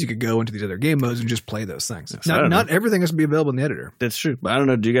buddies, you could go into these other game modes and just play those things. Yes, I don't Not everything has to be available in the editor. That's true. But I don't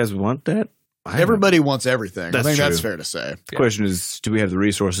know. Do you guys want that? I don't know. Everybody wants everything. That's I think that's true. fair to say. The question is, do we have the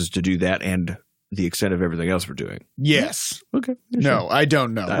resources to do that and the extent of everything else we're doing? Yes. Okay. No, I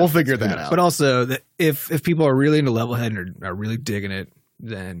don't know. We'll figure that out. But also, that if people are really into Levelhead and are really digging it,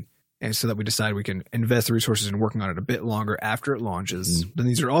 then and so that we decide we can invest the resources in working on it a bit longer after it launches, then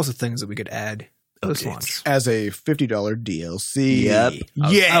these are also things that we could add post launch. As a $50 DLC. Yep.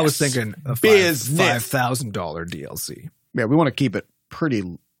 Yes. I was thinking a Business. $5,000 DLC. Yeah, we want to keep it pretty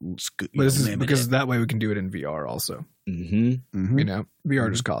But this is because that way we can do it in VR also. Mm-hmm. You know,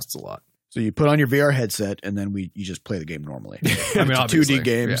 VR just costs a lot. So you put on your VR headset and then you just play the game normally. I mean, It's a obviously, 2D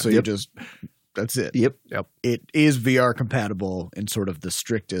game, yeah. so you just that's it. Yep. It is VR compatible in sort of the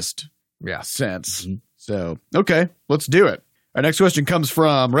strictest Yeah. sense. Mhm. So, okay, let's do it. Our next question comes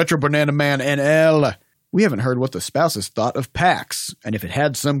from Retro Banana Man NL. We haven't heard what the spouses thought of PAX and if it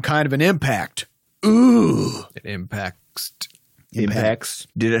had some kind of an impact. Ooh. It impacts. Impacts.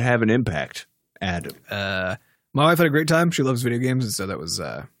 Did it have an impact, Adam? My wife had a great time. She loves video games, and so that was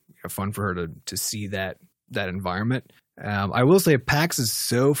fun for her to see that environment. I will say PAX is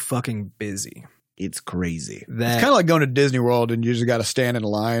so fucking busy It's crazy. that It's kind of like going to Disney World and you just got to stand in a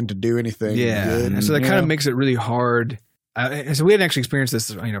line to do anything. good. and so that you kind of know? makes it really hard. And so we hadn't actually experienced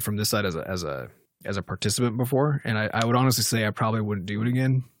this, from this side as a participant before, and I would honestly say I probably wouldn't do it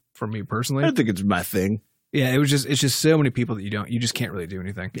again. For me I personally, don't think it's my thing. yeah, it's just so many people that you just can't really do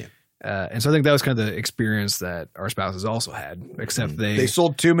anything. Yeah. And so I think that was kind of the experience that our spouses also had, except They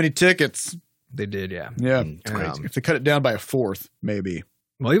sold too many tickets. they did, yeah. Yeah. It's crazy. If they cut it down by a fourth, maybe.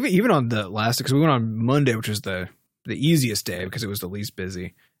 Well, even on the last, because we went on Monday, which was the easiest day because it was the least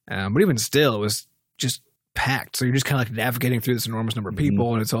busy. But even still, it was just packed. So you're just kind of like navigating through this enormous number of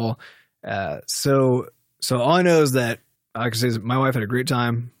people, and it's all. So all I know is that, like I can say, is my wife had a great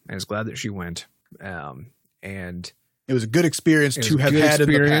time and is glad that she went. And It was a good experience it was to a have good had in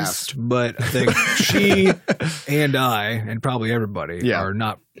the experience, past. but I think she and I, and probably everybody, Yeah. are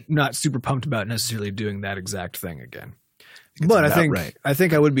not super pumped about necessarily doing that exact thing again. But about right. I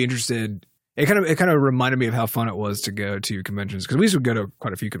think I would be interested It kind of reminded me of how fun it was to go to conventions, because we used to go to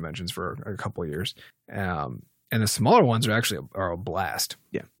quite a few conventions for a couple of years. And the smaller ones are a blast.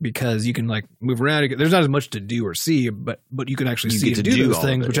 Yeah. Because you can like move around. There's not as much to do or see, but you can actually see and do those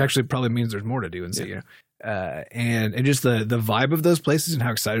things, which actually probably means there's more to do and see. You know? And just the vibe of those places and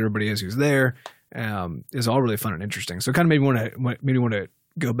how excited everybody is who's there is all really fun and interesting. So it kind of made me want to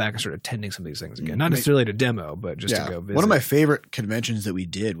go back and start attending some of these things again. Not necessarily to demo, but just to go visit. One of my favorite conventions that we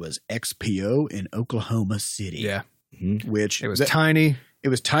did was XPO in Oklahoma City. Yeah. Which it was tiny. It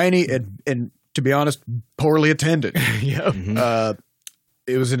was tiny and to be honest, poorly attended. Yeah.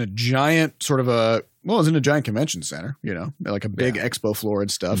 It was in a giant it was in a giant convention center, you know, like a big expo floor and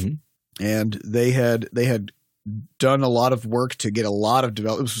stuff. And they had done a lot of work to get a lot of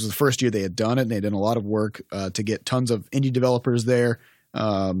developers. This was the first year they had done it, and they had done a lot of work to get tons of indie developers there.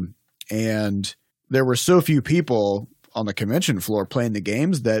 And there were so few people on the convention floor playing the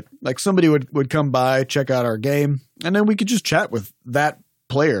games that like somebody would come by, check out our game, and then we could just chat with that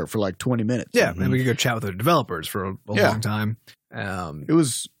player for like 20 minutes. Yeah. And we could go chat with the developers for a long time. It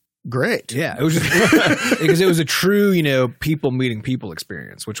was great. Yeah. It was just because it was a true, you know, people meeting people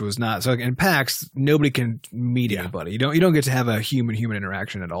experience, which was not so in PAX, nobody can meet anybody. You don't get to have a human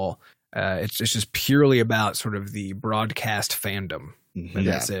interaction at all. It's just purely about sort of the broadcast fandom. And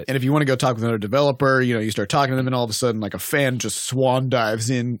that's it. And if you want to go talk with another developer, you know, you start talking to them and all of a sudden like a fan just swan dives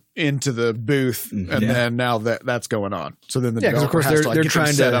into the booth and then now that's going on. So then the developer of course has to like they're get trying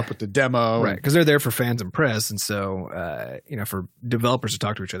them set up with the demo. Right. Because they're there for fans and press. And so, you know, for developers to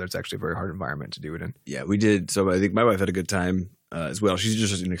talk to each other, it's actually a very hard environment to do it in. Yeah, we did. So I think my wife had a good time as well. She's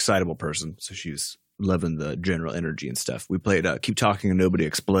just an excitable person. So she was loving the general energy and stuff. We played Keep Talking and Nobody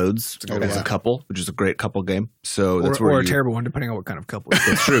Explodes as a couple, which is a great couple game. So that's or a terrible one, depending on what kind of couple.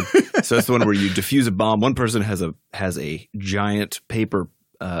 That's true. So that's the one where you defuse a bomb. One person has a giant paper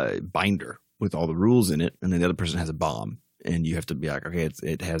binder with all the rules in it, and then the other person has a bomb, and you have to be like, okay,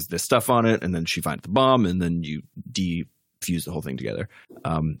 it has this stuff on it, and then she finds the bomb, and then you defuse the whole thing together.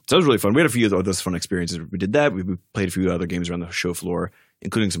 So it was really fun. We had a few of those fun experiences. We did that. We played a few other games around the show floor,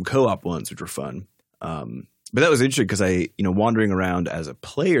 including some co-op ones, which were fun. But that was interesting because wandering around as a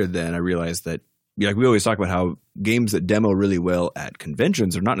player, then I realized that, like we always talk about how games that demo really well at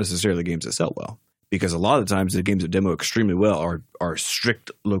conventions are not necessarily games that sell well, because a lot of the times the games that demo extremely well are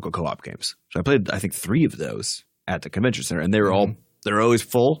strict local co-op games. So I played, I think, 3 of those at the convention center, and they're always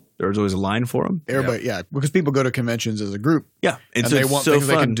full. There was always a line for them. Everybody, because people go to conventions as a group. Yeah. And so they want things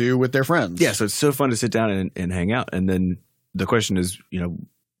they can do with their friends. Yeah. So it's so fun to sit down and hang out. And then the question is,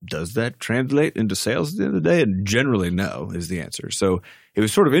 does that translate into sales at the end of the day? And generally, no is the answer. So it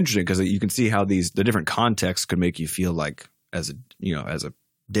was sort of interesting because you can see how the different contexts could make you feel like as a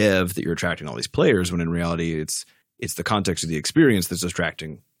dev that you're attracting all these players, when in reality it's the context of the experience that's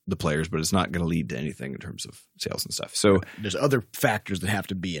attracting the players, but it's not going to lead to anything in terms of sales and stuff. So there's other factors that have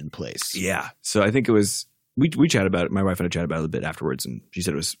to be in place. Yeah. So I think it was we chatted about it. My wife and I chatted about it a bit afterwards, and she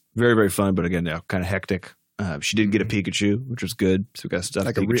said it was very, very fun, but again, kind of hectic. She did get a Pikachu, which was good. So we got stuff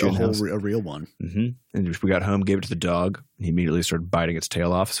like Pikachu a real one. Mm-hmm. And we got home, gave it to the dog, and he immediately started biting its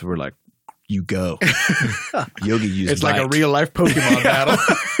tail off. So we're like, "You go, Yogi." It's like a real life Pokemon battle.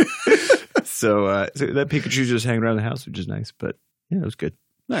 So that Pikachu just hanging around the house, which is nice. But yeah, it was good.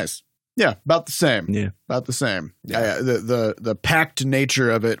 Nice. Yeah, about the same. Yeah, about the same. Yeah. The packed nature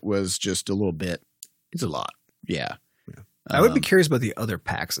of it was just a little bit. It's a lot. Yeah. I would be curious about the other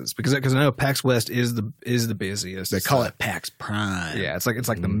PAXs because I know PAX West is the busiest. They call it PAX Prime. Yeah, it's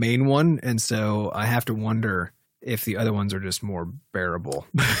like the main one, and so I have to wonder if the other ones are just more bearable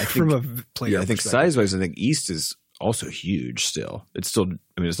from a player. Yeah, I think size-wise, I think East is also huge. Still, it's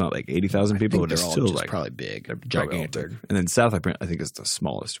not like 80,000 people, but it's still like probably big. They're gigantic. And then South, I think is the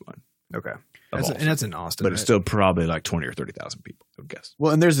smallest one. Okay. And that's in Austin. But it's still probably like 20 or 30,000 people, I would guess.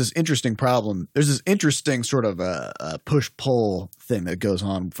 Well, and there's this interesting problem. There's this interesting sort of a push-pull thing that goes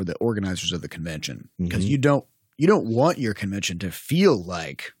on for the organizers of the convention. Because you don't want your convention to feel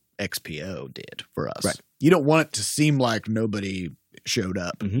like XPO did for us. Right. You don't want it to seem like nobody showed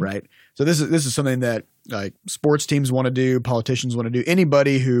up, right? So this is something that like sports teams want to do, politicians want to do,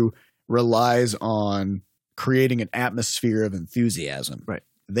 anybody who relies on creating an atmosphere of enthusiasm. Right.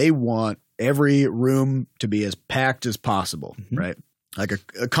 They want every room to be as packed as possible, right? Like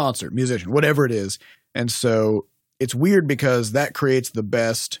a concert, musician, whatever it is. And so it's weird because that creates the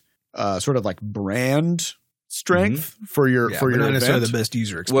best sort of like brand strength for your not event. necessarily the best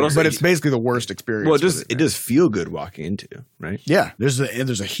user experience. But it's basically the worst experience. Well, it does feel good walking into, right? Yeah, there's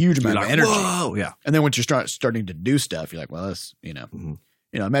a huge amount of energy. Whoa, yeah. And then once you start starting to do stuff, you're like, well, that's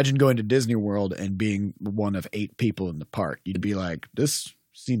imagine going to Disney World and being one of 8 people in the park. You'd be like, this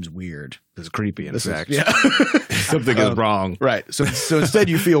seems weird. It's creepy, in This is- fact. yeah. Something is wrong. Right. So instead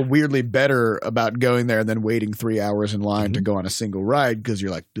you feel weirdly better about going there and then waiting 3 hours in line to go on a single ride because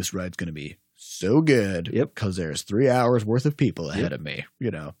you're like, this ride's going to be so good. Yep. Because there's 3 hours worth of people ahead of me.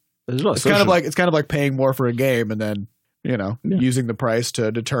 You know, There's a lot of it's kind of social- like paying more for a game and then, you know, using the price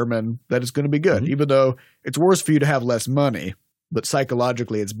to determine that it's going to be good, even though it's worse for you to have less money. But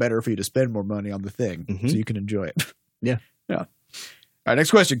psychologically, it's better for you to spend more money on the thing so you can enjoy it. Yeah. Yeah. All right.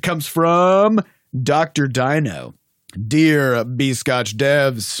 Next question comes from Dr. Dino. Dear B-Scotch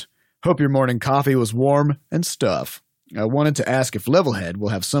devs, hope your morning coffee was warm and stuff. I wanted to ask if Levelhead will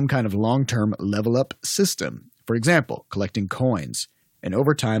have some kind of long-term level up system. For example, collecting coins and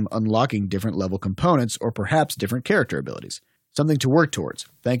over time unlocking different level components or perhaps different character abilities. Something to work towards.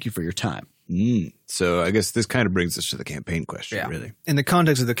 Thank you for your time. So I guess this kind of brings us to the campaign question, really. In the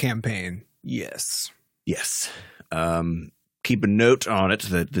context of the campaign, yes. Yes. Keep a note on it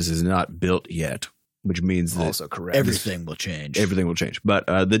that this is not built yet, which means that Also correct. Everything will change. everything will change. But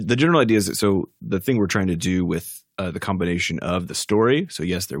the general idea is that, so the thing we're trying to do with the combination of the story, so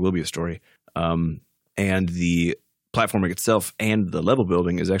yes, there will be a story, and the platforming itself and the level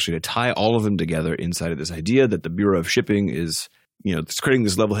building is actually to tie all of them together inside of this idea that the Bureau of Shipping is, you know, it's creating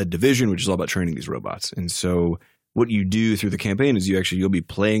this Levelhead division, which is all about training these robots. And so what you do through the campaign is you'll be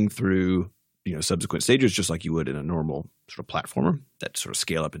playing through, you know, subsequent stages just like you would in a normal sort of platformer that sort of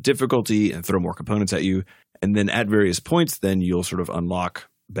scale up in difficulty and throw more components at you. And then at various points, then you'll sort of unlock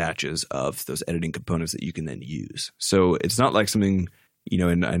batches of those editing components that you can then use. So it's not like something, you know,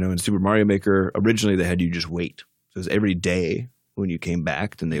 and I know in Super Mario Maker, originally they had you just wait. So it was every day when you came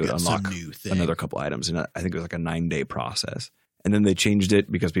back, then they would got some unlock new thing. another couple items. And I think it was like a 9-day process. And then they changed it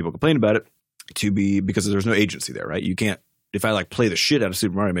because people complained about it to be because there's no agency there, right? You can't, if I like play the shit out of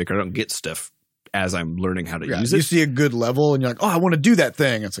Super Mario Maker, I don't get stuff as I'm learning how to use it. You see a good level and you're like, oh, I want to do that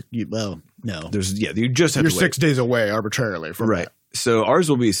thing. It's like, well, no. You just have You're to wait. 6 days away arbitrarily from Right. So ours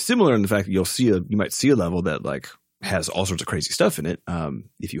will be similar in the fact that you might see a level that like has all sorts of crazy stuff in it.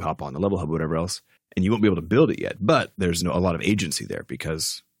 If you hop on the Level Hub or whatever else, and you won't be able to build it yet, but there's a lot of agency there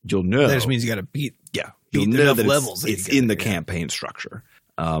because you'll know. That just means you got to beat. You'll beat know enough that levels that you it's get in the there, yeah. campaign structure.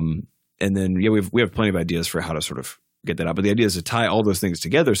 And then we have plenty of ideas for how to sort of get that out. But the idea is to tie all those things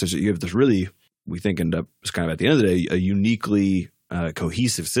together such that you have this really, we think end up kind of at the end of the day, a uniquely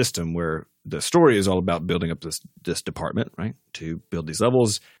cohesive system where the story is all about building up this department, right? To build these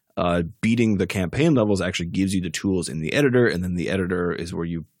levels. Beating the campaign levels actually gives you the tools in the editor, and then the editor is where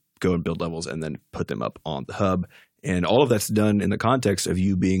you go and build levels and then put them up on the hub. And all of that's done in the context of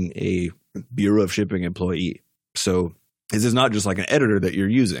you being a Bureau of Shipping employee. So this is not just like an editor that you're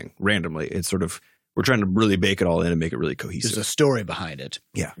using randomly. It's sort of, we're trying to really bake it all in and make it really cohesive. There's a story behind it.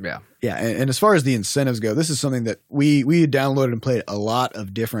 Yeah. Yeah, and as far as the incentives go, this is something that we downloaded and played a lot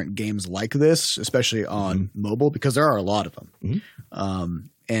of different games like this, especially on mobile, because there are a lot of them.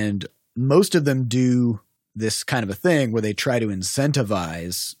 And most of them do this kind of a thing where they try to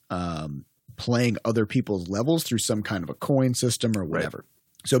incentivize playing other people's levels through some kind of a coin system or whatever.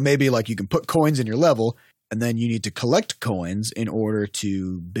 Right. So maybe like you can put coins in your level, and then you need to collect coins in order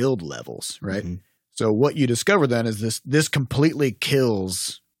to build levels, right? So what you discover then is this completely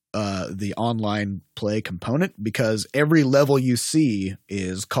kills the online play component, because every level you see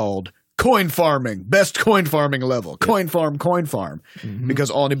is called coin farming, best coin farming level, coin farm, because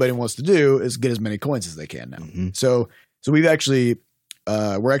all anybody wants to do is get as many coins as they can now. So we've actually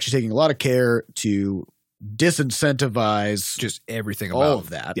we're actually taking a lot of care to disincentivize Just everything all about of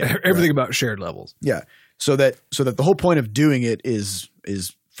that. everything about shared levels. Yeah. So that the whole point of doing it is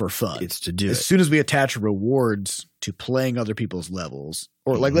for fun. It's to do as it. soon as we attach rewards to playing other people's levels,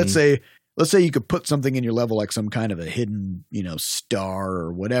 or like let's say you could put something in your level like some kind of a hidden, star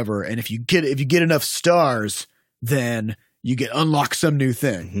or whatever, and if you get enough stars, then you get unlock some new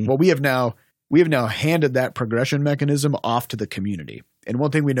thing. Well, we have now handed that progression mechanism off to the community. And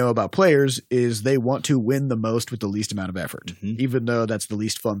one thing we know about players is they want to win the most with the least amount of effort, even though that's the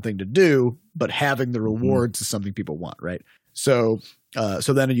least fun thing to do. But having the rewards is something people want, right? So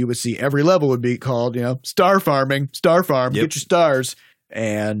then you would see every level would be called, star farming, star farm, get your stars,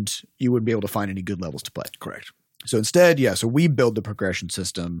 and you wouldn't be able to find any good levels to play. Correct. So instead, so we build the progression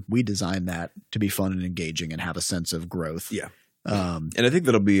system. We design that to be fun and engaging and have a sense of growth. Yeah. And I think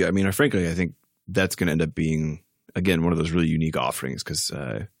that'll be, frankly, I think that's going to end up being, again, one of those really unique offerings because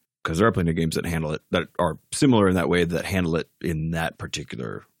there are plenty of games that handle it, that are similar in that way, that handle it in that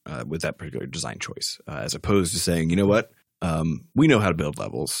particular, with that particular design choice, as opposed to saying, you know what, we know how to build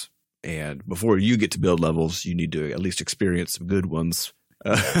levels. And before you get to build levels, you need to at least experience some good ones.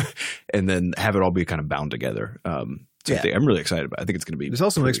 And then have it all be kind of bound together. So Yeah. I'm really excited about it. I think it's going to be. This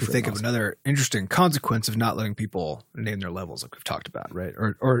also makes me pretty think of awesome. another interesting consequence of not letting people name their levels, like we've talked about, right?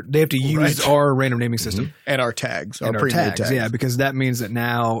 Or they have to use Right. our random naming system And our tags, and our pre-made tags. Yeah, because that means that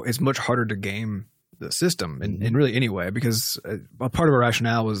now it's much harder to game the system in really any way, because a part of our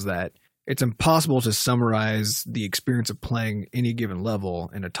rationale was that it's impossible to summarize the experience of playing any given level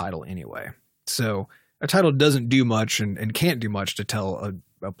in a title anyway. So a title doesn't do much and can't do much to tell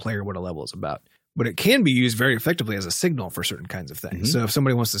a player what a level is about. But it can be used very effectively as a signal for certain kinds of things. Mhm. So if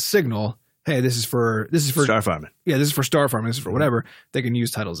somebody wants to signal, hey, this is for Star Farming. yeah, this is for star farming, this is for whatever, they can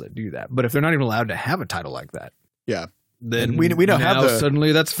use titles that do that. But if they're not even allowed to have a title like that, Yeah. then And we don't have now the-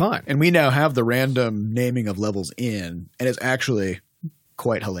 suddenly that's fine. And we now have the random naming of levels in, and it's actually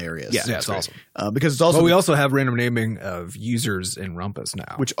quite hilarious. Yeah, it's awesome. Because it's also, But we also have random naming of users in Rumpus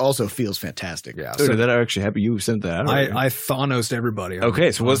now. which also feels fantastic. yeah, Oh, so did that actually happen? You sent that out. already. I Thanos everybody. on-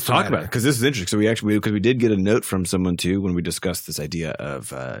 Okay, so on let's talk Friday. about it because this is interesting. So because we did get a note from someone too when we discussed this idea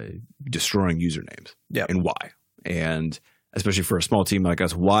of destroying usernames Yep. and why, and especially for a small team like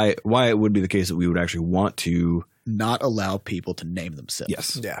us, why it would be the case that we would actually want to, Not allow people to name themselves.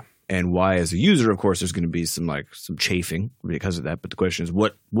 yes, Yeah. and why as a user, of course, there's going to be some chafing because of that. But the question is,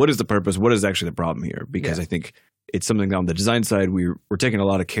 what is the purpose? What is actually the problem here? Because Yeah. I think it's something that on the design side we're taking a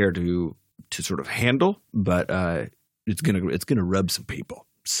lot of care to sort of handle, but it's gonna rub some people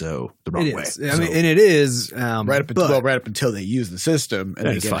the wrong It way. is. I mean, and it is Right up until they use the system and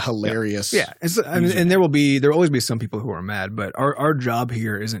That they is get fine. hilarious. Yeah, I mean, and there will always be some people who are mad, but our job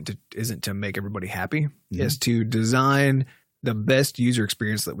here isn't to make everybody happy. Mhm. It's to design the best user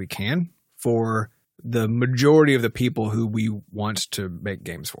experience that we can for the majority of the people who we want to make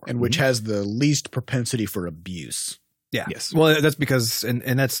games for. And which has the least propensity for abuse. Yeah. Yes. Well, that's because, and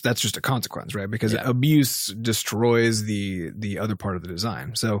that's just a consequence, right? Because Yeah. abuse destroys the other part of the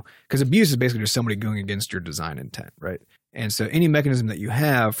design. So, because abuse is basically just somebody going against your design intent, right? And so, any mechanism that you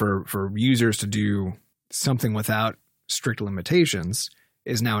have for users to do something without strict limitations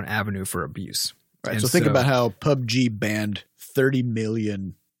is now an avenue for abuse. Right. And So think about how PUBG banned 30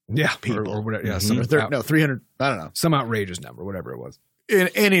 million, yeah, people. or whatever. Yeah, Mhm. or 300, I don't know. some outrageous number, whatever it was.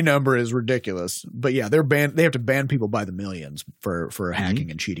 Any number is ridiculous. But yeah, they have to ban people by the millions for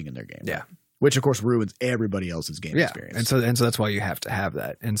hacking and cheating in their game. Yeah. Which of course ruins everybody else's game experience. And so that's why you have to have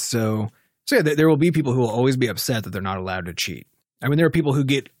that. And so yeah, there will be people who will always be upset that they're not allowed to cheat. I mean, there are people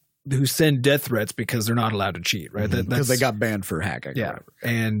who send death threats because they're not allowed to cheat, right? Mhm. Because they got banned for hacking. yeah. Or whatever.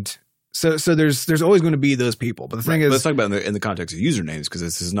 And so there's always going to be those people. But the thing Let's is, talk about in the context of usernames, because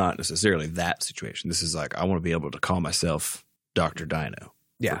this is not necessarily that situation. This is like, I want to be able to call myself Dr. Dino,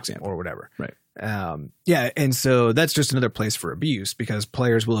 yeah, for example. or whatever. Right. Yeah. And so that's just another place for abuse, because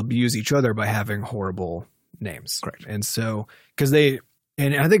players will abuse each other by having horrible names. Correct. And so,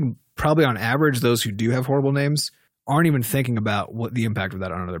 and I think probably on average, those who do have horrible names aren't even thinking about what the impact of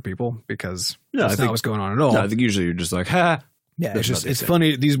that on other people, because No, I that's think- not what's going on at all. No, I think usually you're just like, ha, yeah, that's it's not the same.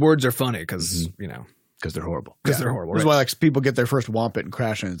 funny. These words are funny because, Mhm. because they're horrible. because they're horrible. That's Right? why like people get their first Wampit and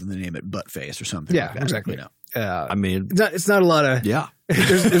Crash Lands and they name it Buttface or something. Yeah, like that, exactly. You know? I mean, It's not a lot of, yeah.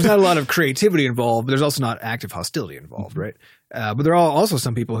 there's not a lot of creativity involved, but there's also not active hostility involved, right? But there are also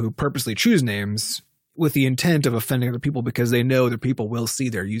some people who purposely choose names with the intent of offending other people because they know that people will see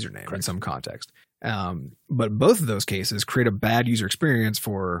their username in some context. But both of those cases create a bad user experience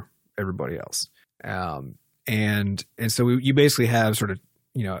for everybody else. And so you basically have sort of,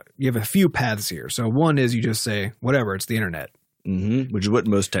 you have a few paths here. So one is you just say, whatever, it's the internet. Which is what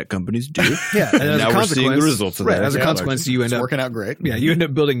most tech companies do. Yeah. And as a now we're seeing the consequence- results of right, that. as a Yeah, consequence, you end It's up working out great. Yeah, you end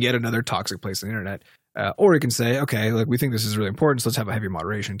up building yet another toxic place on the internet. Or you can say, okay, like we think this is really important, so let's have a heavy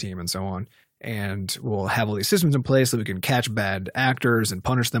moderation team and so on. And we'll have all these systems in place so we can catch bad actors and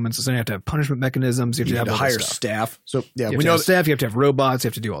punish them. And so then you have to have punishment mechanisms. You have You to have have to all hire this stuff. staff. So yeah, You have we to know have that, staff, you have to have robots, you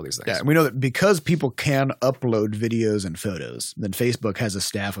have to do all these things. yeah, we know that because people can upload videos and photos, then Facebook has a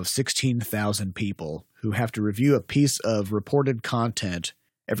staff of 16,000 people who have to review a piece of reported content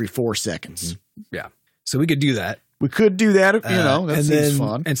every 4 seconds. So we could do that. We could do that, that seems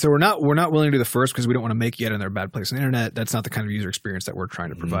fun. And so we're not willing to do the first because we don't want to make yet another bad place on the internet. That's not the kind of user experience that we're trying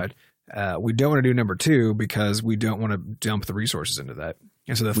to provide. We don't want to do number two because we don't want to dump the resources into that.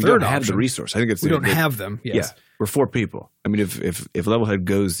 And so the We third don't have option, the resource. I think it's we don't have them. Yes. Yeah, we're 4 people. I mean, if Levelhead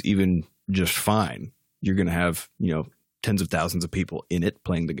goes even just fine, you're going to have tens of thousands of people in it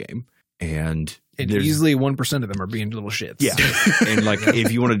playing the game, and there's- easily 1% of them are being little shits. yeah. And like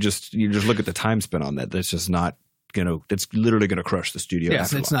if you want to just look at the time spent on that, that's just not that's literally gonna crush the studio. Yeah,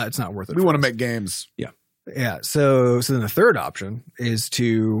 after it's a while. not worth it. We for want to us. make games. Yeah. So then the third option is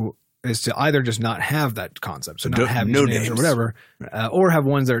to either just not have that concept, so not No- have no names or names. whatever, Right. or have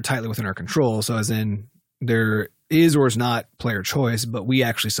ones that are tightly within our control. So as in is or is not player choice, but we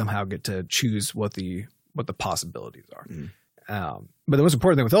actually somehow get to choose what the possibilities are. But the most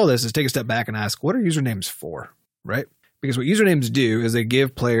important thing with all this is take a step back and ask, what are usernames for, right? Because what usernames do is they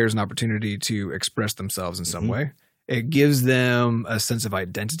give players an opportunity to express themselves in some way. It gives them a sense of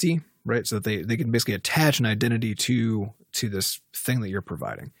identity, right? So that they can basically attach an identity to this thing that you're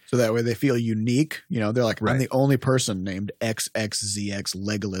providing. So that way they feel unique. You know, they're like, Right. I'm the only person named XXZX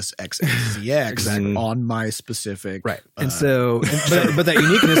Legolas XXZX on my specific. Right. And so, but that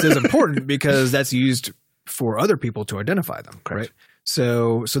uniqueness is important because that's used for other people to identify them. Correct. Right.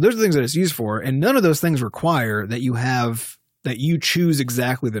 So those are the things that it's used for. And none of those things require that you choose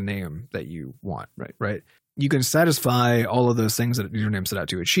exactly the name that you want. Right. Right. You can satisfy all of those things that username set out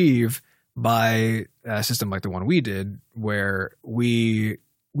to achieve by a system like the one we did, where we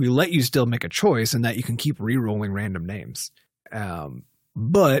let you still make a choice and that you can keep re-rolling random names.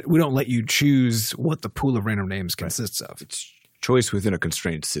 But we don't let you choose what the pool of random names consists of. It's choice within a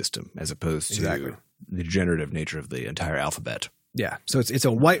constrained system as opposed to Exactly. the generative nature of the entire alphabet. Yeah. So it's a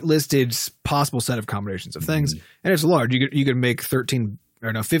whitelisted possible set of combinations of things. And it's large. You could make 15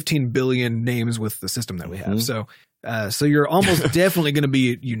 billion names with the system that we have. So you're almost definitely going to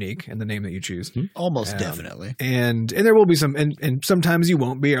be unique in the name that you choose. Almost definitely. And there will be some, and sometimes you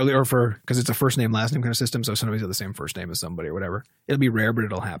won't be, or because it's a first name, last name kind of system. So somebody's got the same first name as somebody or whatever. It'll be rare, but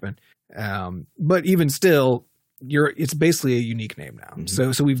it'll happen. But even still, it's basically a unique name now.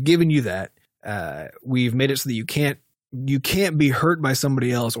 So we've given you that. We've made it so that you can't be hurt by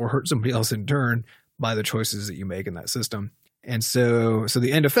somebody else or hurt somebody else in turn by the choices that you make in that system. And so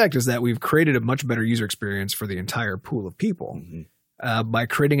the end effect is that we've created a much better user experience for the entire pool of people by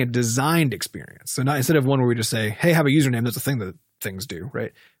creating a designed experience. So instead of one where we just say, hey, have a username, that's a thing that things do,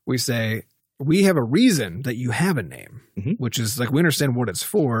 right? We say, we have a reason that you have a name, which is like, we understand what it's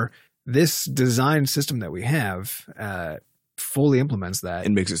for. This design system that we have fully implements that.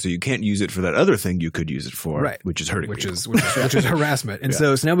 And makes it so you can't use it for that other thing you could use it for, Right. which is hurting which people. is harassment. And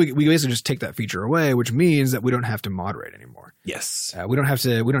so now we basically just take that feature away, which means that we don't have to moderate anymore. Yes. We don't have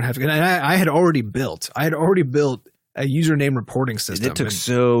to, and I had already built a username reporting system. It took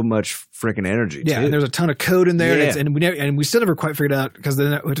so much freaking energy. Yeah. too. And there's a ton of code in there. Yeah. And we still never quite figured out, because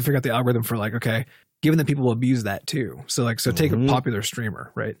then we had to figure out the algorithm for like, okay, given that people will abuse that too. So take a popular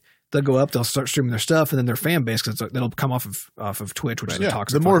streamer, right? They'll go up, they'll start streaming their stuff, and then their fan base, because that'll come off of Twitch, which is a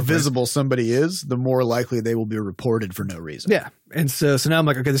toxic. The more fucking place. visible somebody is, the more likely they will be reported for no reason. Yeah. And so now I'm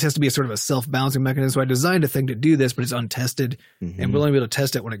like, okay, this has to be a sort of a self-balancing mechanism. So I designed a thing to do this, but it's untested, and we'll only be able to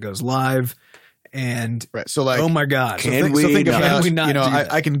test it when it goes live. And Right. So like, oh my God. Can so think not? about, Can we not you know, do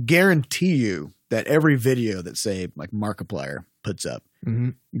that? I can guarantee you that every video that say like Markiplier puts up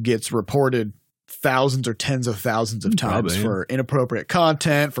gets reported thousands or tens of thousands of times Probably, yeah. for inappropriate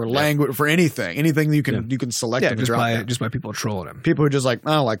content, for language, for anything you can select and drop down. just by people trolling him. People who are just like,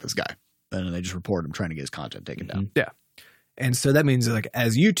 I don't like this guy, and then they just report him trying to get his content taken down. Yeah. And so that means like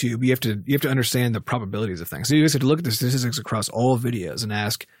as YouTube, you have to understand the probabilities of things. So you just have to look at the statistics across all videos and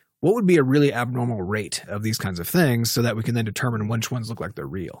ask, what would be a really abnormal rate of these kinds of things, so that we can then determine which ones look like they're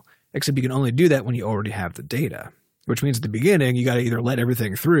real. Except you can only do that when you already have the data, which means at the beginning, you got to either let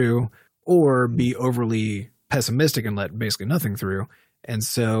everything through or be overly pessimistic and let basically nothing through. And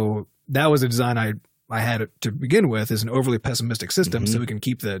so that was a design I had to begin with, is an overly pessimistic system, so we can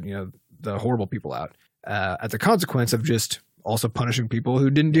keep the horrible people out at the consequence of just also punishing people who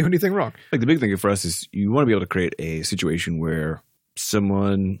didn't do anything wrong. Like the big thing for us is you want to be able to create a situation where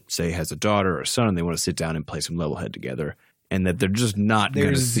someone, say, has a daughter or a son, and they want to sit down and play some Levelhead together, and that they're just not going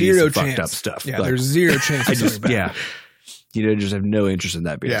to There's see zero some chance. fucked up stuff. Yeah, Like, there's zero chance. I of just, something bad. just have no interest in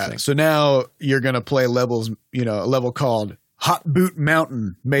that being a Yeah. thing. So now you're going to play levels, a level called Hot Boot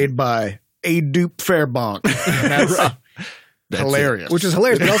Mountain, made by A Dupe Fairbank. That's hilarious. Which is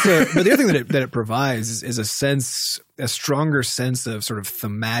hilarious, but the other thing that it provides is a stronger sense of sort of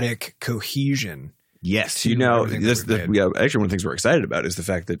thematic cohesion. Yes, to everything that we've made. actually one of the things we're excited about is the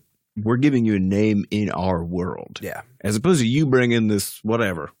fact that we're giving you a name in our world. Yeah. As opposed to you bringing this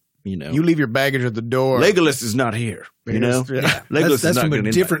whatever, You leave your baggage at the door. Legolas is not here, Yeah. Legolas That's is not from going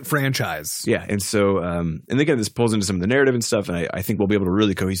a to different franchise. Yeah, and so, and again, this pulls into some of the narrative and stuff, and I think we'll be able to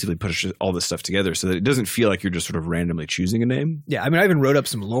really cohesively push all this stuff together so that it doesn't feel like you're just sort of randomly choosing a name. Yeah, I mean, I even wrote up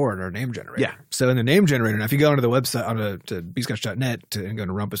some lore in our name generator. Yeah. So in the name generator, now if you go onto the website, to bscotch.net and go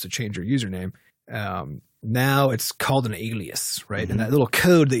to Rumpus to change your username, now it's called an alias, right? And that little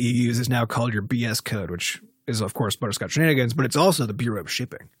code that you use is now called your BS code, which is, of course, Butterscotch Shenanigans, but it's also the Bureau of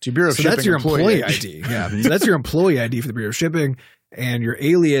Shipping. It's your Bureau of So Shipping that's your employee ID. ID. Yeah. So that's your employee ID for the Bureau of Shipping. And your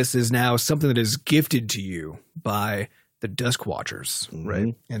alias is now something that is gifted to you by the Dusk Watchers,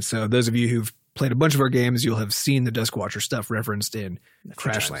 right? And so those of you who've played a bunch of our games, you'll have seen the Duskwatcher stuff referenced in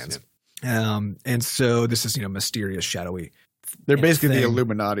Crashlands. And so this is, mysterious, shadowy. They're basically thing. the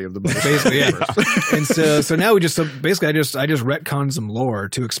Illuminati of the book. Basically, yeah. And so now I just retconned some lore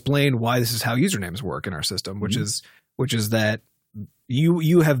to explain why this is how usernames work in our system, which is that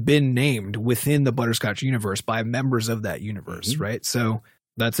you have been named within the Butterscotch universe by members of that universe, right? So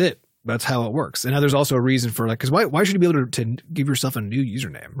that's it. That's how it works. And now there's also a reason for because why should you be able to give yourself a new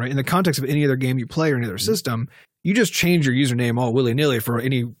username, right? In the context of any other game you play or any other system, you just change your username all willy-nilly for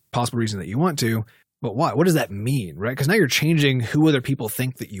any possible reason that you want to. But why? What does that mean, right? Because now you're changing who other people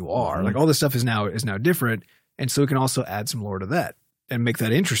think that you are. Like all this stuff is now different. And so we can also add some lore to that and make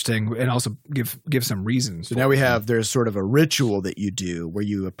that interesting and also give some reasons. So now there's sort of a ritual that you do where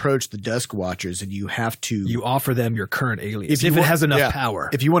you approach the Duskwatchers and you have to... You offer them your current alias if it has enough power.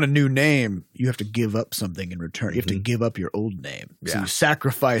 If you want a new name, you have to give up something in return. You have to give up your old name. So you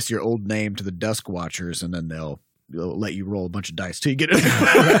sacrifice your old name to the Duskwatchers and then they'll let you roll a bunch of dice till you get it.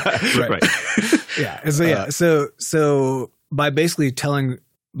 Right. Yeah. So by basically telling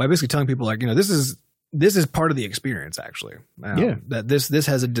people this is part of the experience actually. That this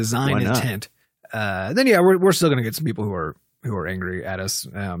has a design intent. Then we're still going to get some people who are angry at us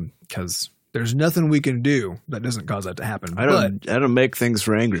because there's nothing we can do that doesn't cause that to happen. I don't make things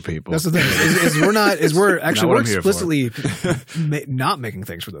for angry people. That's the thing. We're explicitly not making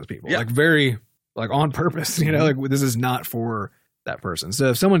things for those people. Yeah. On purpose, this is not for that person.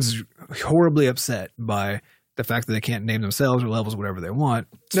 So if someone's horribly upset by the fact that they can't name themselves or levels whatever they want,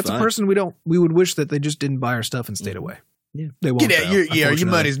 that's fine. A person we would wish that they just didn't buy our stuff and stayed away. Yeah. They won't. Get out, your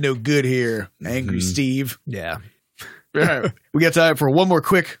money's no good here, angry Steve. Yeah. All right. We got time for one more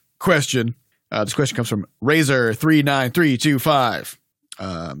quick question. This question comes from Razor39325.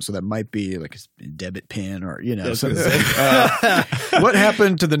 So that might be like a debit pin or, something. What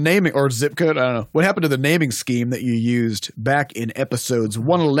happened to the naming or zip code? I don't know. What happened to the naming scheme that you used back in episodes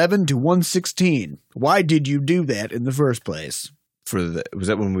 111 to 116? Why did you do that in the first place? Was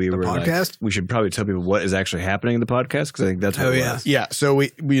that when we were podcast? We should probably tell people what is actually happening in the podcast because I think that's what it was. Yeah. So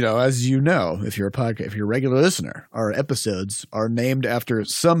we as you know, if you're a regular listener, our episodes are named after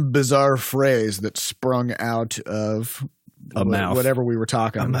some bizarre phrase that sprung out of a mouth, whatever we were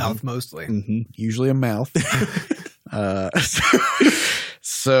talking about. A mouth, mostly. Usually a mouth.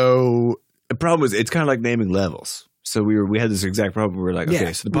 So the problem is it's kind of like naming levels. So we had this exact problem. We were like,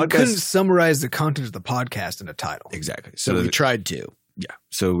 okay, so the podcast... We couldn't summarize the content of the podcast in a title. Exactly. So we tried to. Yeah.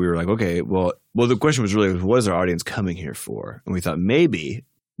 So we were like, okay, well, the question was really, what is our audience coming here for? And we thought maybe...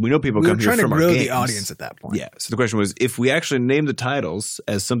 We know people come here from our games. We were trying to grow the audience at that point. Yeah. So the question was, if we actually name the titles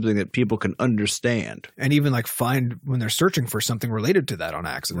as something that people can understand. And even find when they're searching for something related to that on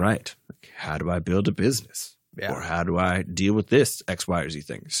accident. Right. How do I build a business? Yeah. Or how do I deal with this X, Y, or Z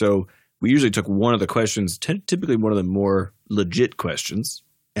thing? So we usually took one of the questions, typically one of the more legit questions,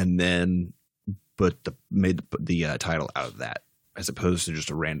 and then made the title out of that as opposed to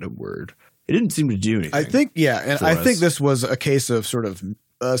just a random word. It didn't seem to do anything. I think, I think this was a case of sort of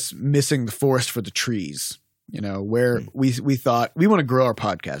us missing the forest for the trees, where we thought we want to grow our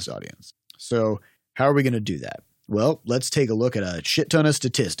podcast audience. So how are we going to do that? Well, let's take a look at a shit ton of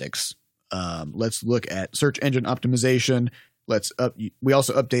statistics. Let's look at search engine optimization. We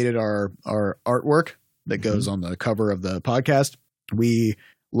also updated our artwork that goes on the cover of the podcast. We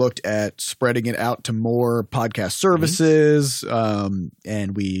looked at spreading it out to more podcast services,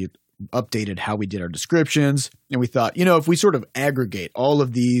 and we updated how we did our descriptions. And we thought, if we sort of aggregate all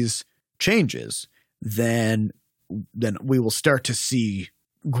of these changes, then we will start to see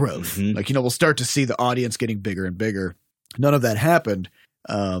growth. We'll start to see the audience getting bigger and bigger. None of that happened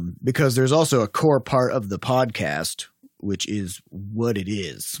because there's also a core part of the podcast, which is what it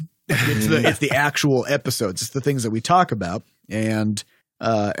is. It's the actual episodes. It's the things that we talk about. And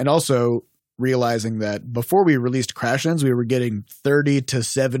also realizing that before we released Crashlands, we were getting 30 to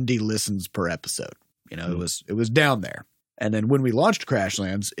 70 listens per episode. It was down there. And then when we launched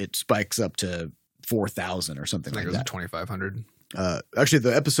Crashlands, it spikes up to 4,000 or something like that. 2,500. Actually,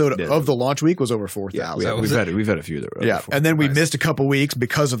 the episode of the launch week was over 4,000. Yeah, we've had a few that were over 4,000. And then we missed a couple weeks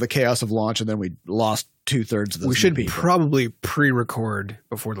because of the chaos of launch, and then we lost 2/3 of those. We should people. Probably pre-record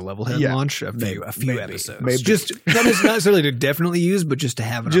before the Levelhead launch a few episodes. Maybe. Just not necessarily to definitely use, but just to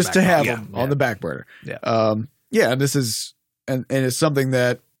have it them on the back burner. Yeah. And this is and it's something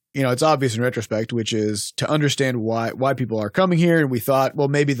that it's obvious in retrospect, which is to understand why people are coming here, and we thought, well,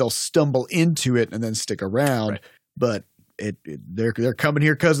 maybe they'll stumble into it and then stick around, but they're coming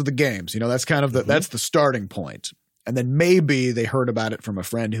here because of the games. That's kind of that's the starting point. And then maybe they heard about it from a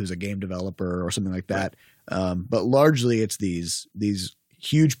friend who's a game developer or something like that. But largely it's these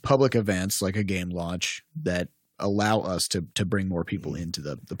huge public events like a game launch that allow us to bring more people into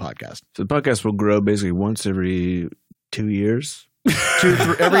the podcast. So the podcast will grow basically once every 2 years.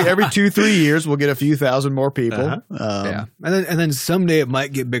 Every 2-3 years, we'll get a few thousand more people. Yeah, and then someday it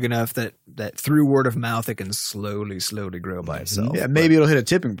might get big enough that through word of mouth it can slowly grow by itself. Yeah, maybe it'll hit a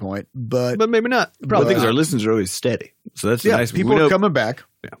tipping point, but maybe not. Probably because our listeners are always steady. So that's nice. People are coming back.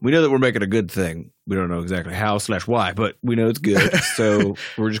 Yeah, we know that we're making a good thing. We don't know exactly how/why, but we know it's good. So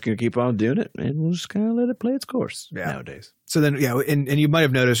we're just going to keep on doing it, and we'll just kind of let it play its course nowadays. So then, and you might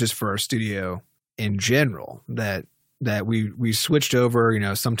have noticed just for our studio in general that we switched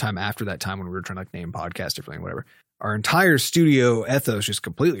over, sometime after that time when we were trying to name podcasts differently, whatever. Our entire studio ethos just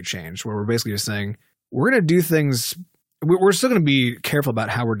completely changed, where we're basically just saying we're going to do things. We're still going to be careful about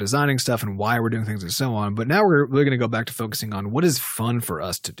how we're designing stuff and why we're doing things and so on. But now we're going to go back to focusing on what is fun for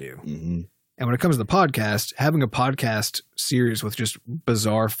us to do. Mm-hmm. And when it comes to the podcast, having a podcast series with just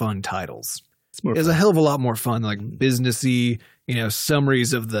bizarre, fun titles is a hell of a lot more fun, like businessy,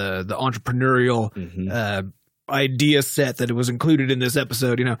 summaries of the entrepreneurial idea set that it was included in this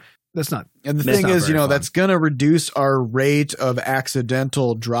episode. That's not. And the thing is, that's going to reduce our rate of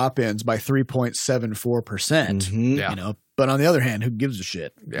accidental drop-ins by 3.74%. Yeah. But on the other hand, who gives a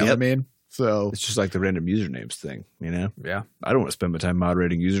shit? You know what I mean? So it's just like the random usernames thing, Yeah. I don't want to spend my time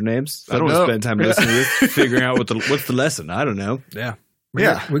moderating usernames. I don't want to spend time listening to this, figuring out what's the lesson. I don't know. Yeah. We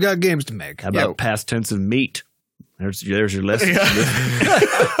got games to make. How about past tense of meat? There's your lesson.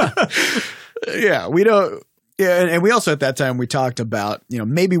 Yeah, we don't. Yeah, and we also at that time we talked about,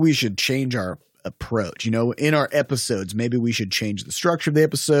 maybe we should change our approach. In our episodes, maybe we should change the structure of the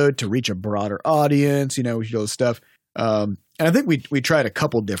episode to reach a broader audience. We should do this stuff. And I think we tried a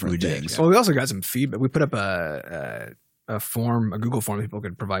couple different things. Well, we also got some feedback. We put up a form, a Google form, that people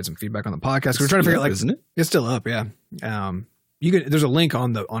could provide some feedback on the podcast. We're trying to figure out, isn't it? It's still up, yeah. There's a link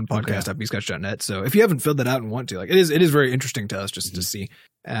on podcast.bscotch.net. So if you haven't filled that out and want to, it is very interesting to us just to see.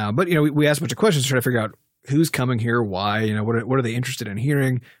 But we asked a bunch of questions to try to figure out who's coming here, why, what are they interested in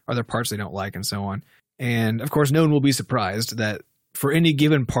hearing? Are there parts they don't like, and so on? And of course, no one will be surprised that for any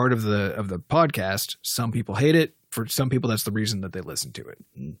given part of the podcast, some people hate it. For some people, that's the reason that they listen to it.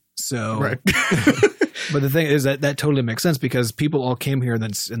 So, right. But the thing is that totally makes sense because people all came here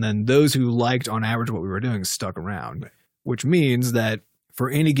and then those who liked on average what we were doing stuck around, which means that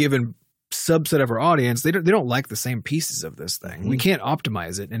for any given subset of our audience, they don't like the same pieces of this thing. We can't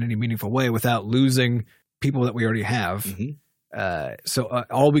optimize it in any meaningful way without losing people that we already have. So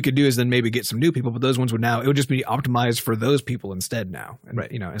all we could do is then maybe get some new people, but those ones it would just be optimized for those people instead now. And,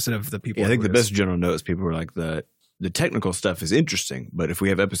 instead of the people. Yeah, I think the best general note is people are like the technical stuff is interesting, but if we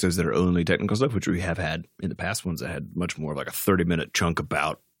have episodes that are only technical stuff, which we have had in the past ones that had much more of like a 30-minute chunk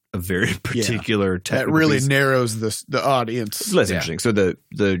about a very particular technical that really piece, narrows the audience. It's less interesting. So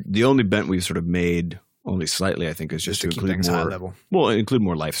the only bent we've sort of made only slightly, I think, is just to include more high level. Well, include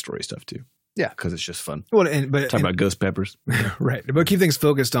more life story stuff too. Yeah, because it's just fun. Well, talk about ghost peppers, right? But keep things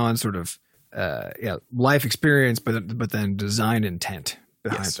focused on sort of life experience, but then design intent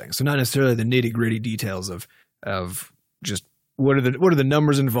behind things. So not necessarily the nitty gritty details of just what are the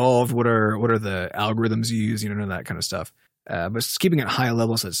numbers involved, what are the algorithms used, none of that kind of stuff. But just keeping it high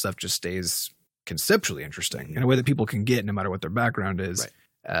level so that stuff just stays conceptually interesting in a way that people can get no matter what their background is.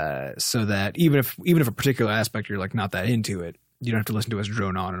 Right. So that even if a particular aspect you're like not that into it, you don't have to listen to us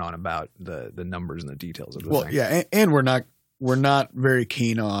drone on and on about the numbers and the details of the thing. Yeah, and we're not very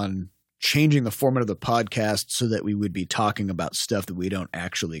keen on changing the format of the podcast so that we would be talking about stuff that we don't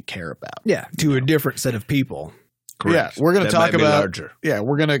actually care about. Yeah, to a different set of people. Correct. Yeah, we're going to talk about larger. Yeah,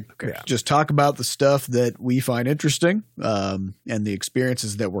 we're going to just talk about the stuff that we find interesting, and the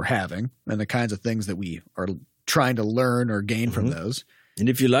experiences that we're having, and the kinds of things that we are trying to learn or gain from those. And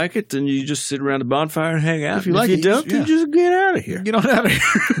if you like it, then you just sit around the bonfire and hang out. If you don't, then just get out of here. Get on out of here.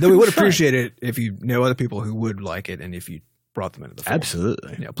 Though we would appreciate it if you know other people who would like it, and if you brought them into the fold.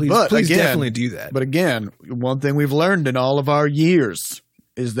 Absolutely. Yeah, please definitely do that. But again, one thing we've learned in all of our years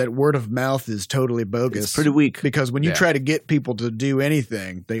is that word of mouth is totally bogus. It's pretty weak. Because when you try to get people to do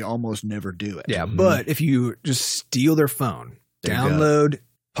anything, they almost never do it. Yeah, but if you just steal their phone, download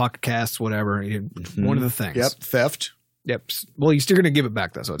Pocket Casts, whatever, one of the things. Yep, theft. Yep. Well, you're still going to give it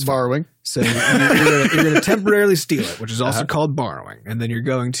back, though, so it's borrowing. Fine. So you're going to temporarily steal it, which is also called borrowing. And then you're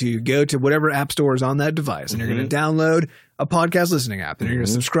going to go to whatever app store is on that device, and you're going to download a podcast listening app. And you're going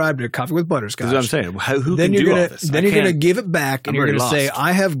to subscribe to Coffee with Butterscotch. That's what I'm saying. Who can do all this? Then you're going to give it back, and you're going to say,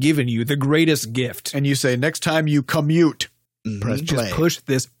 I have given you the greatest gift. And you say, next time you commute, Press Just play. push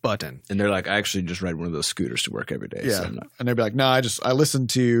this button. And they're like, I actually just ride one of those scooters to work every day. Yeah. So I'm not. And they'd be like, no, I listen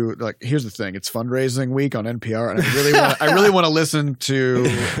to, like, here's the thing. It's fundraising week on NPR. And I really want to listen to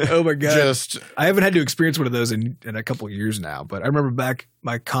Oh my God. just, I haven't had to experience one of those in a couple of years now, but I remember back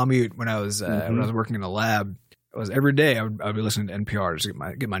my commute when I was working in a lab. It was every day I would be listening to NPR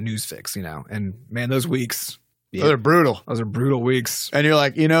to get my news fix, And man, those weeks, they're brutal. those are brutal weeks. And you're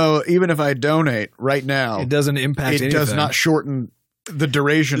like, even if I donate right now, It doesn't impact it anything. does not shorten the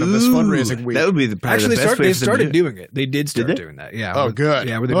duration of this fundraising week. That would be probably Actually, the best way they for them to started do it. doing it. They did start they? doing that. Yeah. Oh, good.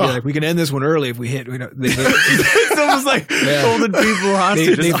 Yeah, where they'd be like, we can end this one early if we hit. It's almost like Yeah. holding people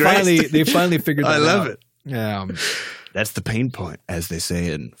hostage. they It's finally figured that I out. love it. Yeah, That's the pain point, as they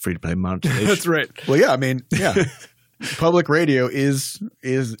say in free-to-play monetization. that's right. Well, yeah, public radio is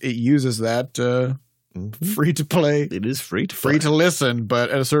it uses that free to play, It is free to free play. to listen, but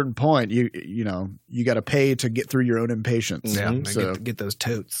at a certain point, you got to pay to get through your own impatience. Yeah, and So get those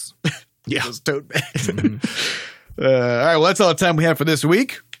totes. yeah, those tote bags. All right, well, that's all the time we have for this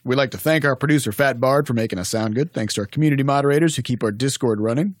week. We'd like to thank our producer, Fat Bard, for making us sound good. Thanks to our community moderators who keep our Discord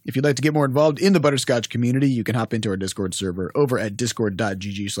running. If you'd like to get more involved in the Butterscotch community, you can hop into our Discord server over at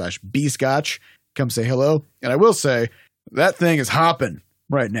discord.gg/bscotch. Come say hello. And I will say, that thing is hopping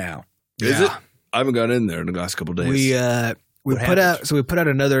right now. Is Yeah. it? I haven't got in there in the last couple of days. We What put happened? out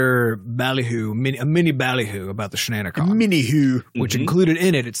another ballyhoo, a mini ballyhoo about the Shenanigans, Mini-hoo. which Mhm. included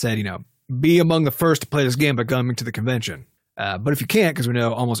in it. It said, be among the first to play this game by coming to the convention. But if you can't, because we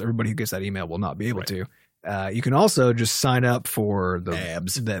know almost everybody who gets that email will not be able to, you can also just sign up for the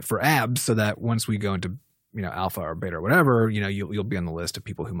Abs. abs, so that once we go into alpha or beta or whatever, you'll be on the list of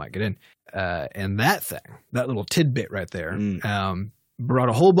people who might get in. And that little tidbit right there, brought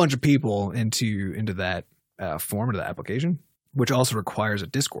a whole bunch of people into that form, into the application, which also requires a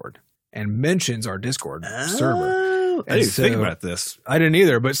Discord and mentions our Discord server. I didn't think so- about this. I didn't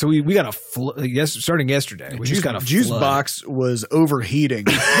either, but so we got starting yesterday. We just got a Juice flood. box was overheating,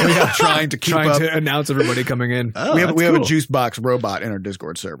 trying to keep trying up. to announce everybody coming in. Oh, we have that's a cool. juice box robot in our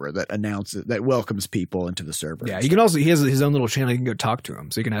Discord server that welcomes people into the server. Yeah, you can also, he has his own little channel. You can go talk to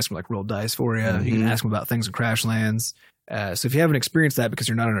him. So you can ask him roll dice for you. You can ask him about things in Crashlands. So if you haven't experienced that because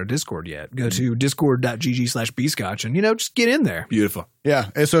you're not on our Discord yet, go to discord.gg/bscotch and, just get in there. Beautiful. Yeah,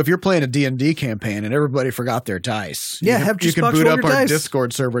 and so if you're playing a D&D campaign and everybody forgot their dice, Yeah, you have can Juicebox boot roll up your our dice.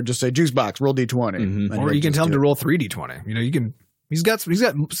 Discord server and just say Juicebox, roll D20. Mhm. And Or he'll you can just tell him do to it. roll 3d20. He's got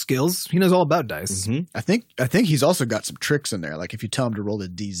skills. He knows all about dice. Mhm. I think he's also got some tricks in there. Like if you tell him to roll a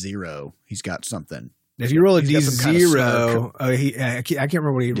D0, he's got something. If you roll a He's got some kind of D0, I can't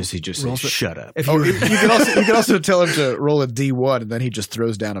remember what he Does he just say, rolls. shut up? If Oh, you, you can also tell him to roll a D1, and then he just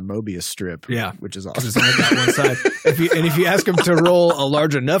throws down a Mobius strip. Yeah. which is because awesome. it's only got one side. If you ask him to roll a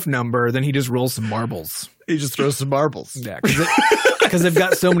large enough number, then he just rolls some marbles. He just throws some marbles. Yeah, because they've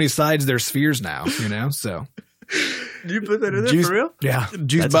got so many sides, they're spheres now. So Did you put that in Juice- for real? yeah.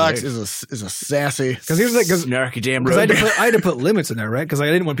 Juicebox is a sassy. Because here's like Snarky damn because I, road. I had to put limits in there, right? Because I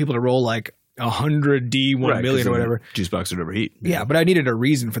didn't want people to roll like 100 D1 million or whatever. Juice box would overheat. Yeah, but I needed a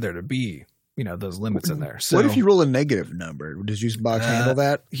reason for there to be those limits in there. So What if you roll a negative number? Does Juicebox handle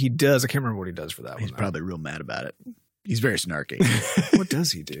that? he does? I can't remember what he does for that He's one. though. probably real mad about it. He's very snarky. What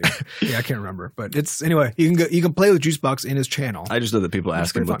does he do? Yeah, I can't remember. But it's anyway. You can play with Juicebox in his channel. I just know that people That's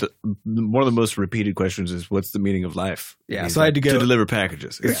ask him what one of the most repeated questions is, "What's the meaning of life?" Yeah, And he's so I had to go- deliver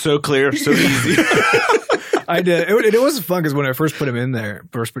packages. It's so clear, so easy. I did. It was fun because when I first put him in there,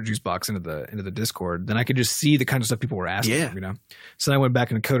 first put Juicebox into the Discord, then I could just see the kind of stuff people were asking. Yeah. him, So I went back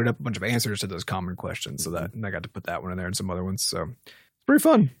and coded up a bunch of answers to those common questions, and I got to put that one in there and some other ones. So it's pretty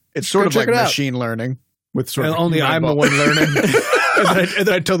fun. It's sort Go of check like it out. machine learning with sort And of only I'm the eyeball- one learning, and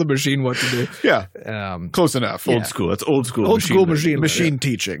then I tell the machine what to do. Yeah, close enough. Old school. That's old school. Old school learning. Machine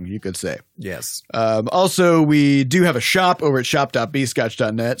teaching, you could say. Yes. Also, we do have a shop over at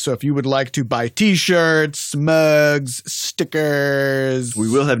shop.bscotch.net. So if you would like to buy T-shirts, mugs, stickers, We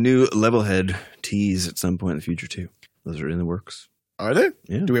will have new Levelhead teas at some point in the future too. Those are in the works. Are they?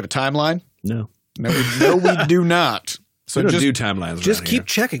 Yeah. Do we have a timeline? No, No, we do not. So we don't just do timelines. Just around keep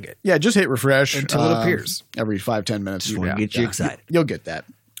checking it just hit refresh until it appears. every 5-10 minutes. Just wanna get you excited. You'll get that.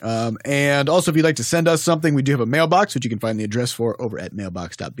 And also, if you'd like to send us something, we do have a mailbox, which you can find the address for over at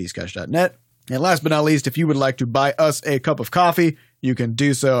mailbox.bscotch.net. And last but not least, if you would like to buy us a cup of coffee, you can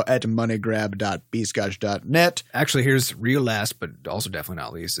do so at moneygrab.bscotch.net. Actually, here's real last, but also definitely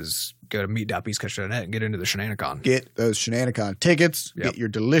not least, is go to meet.bscotch.net and get into the Shenanigans. Get those Shenanigans tickets, Yep. get your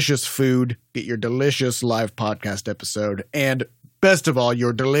delicious food, get your delicious live podcast episode, and best of all,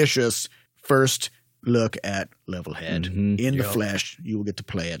 your delicious first look at Levelhead. Mhm. In the Yep. flesh, you will get to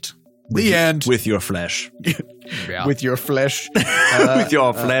play it. The end. With your flesh. Yeah. With your flesh. With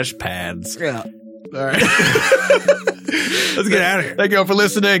your flesh pads. Yeah. All right. Let's get out of here. Thank you all for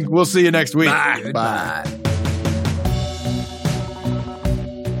listening. We'll see you next week. Bye. Bye.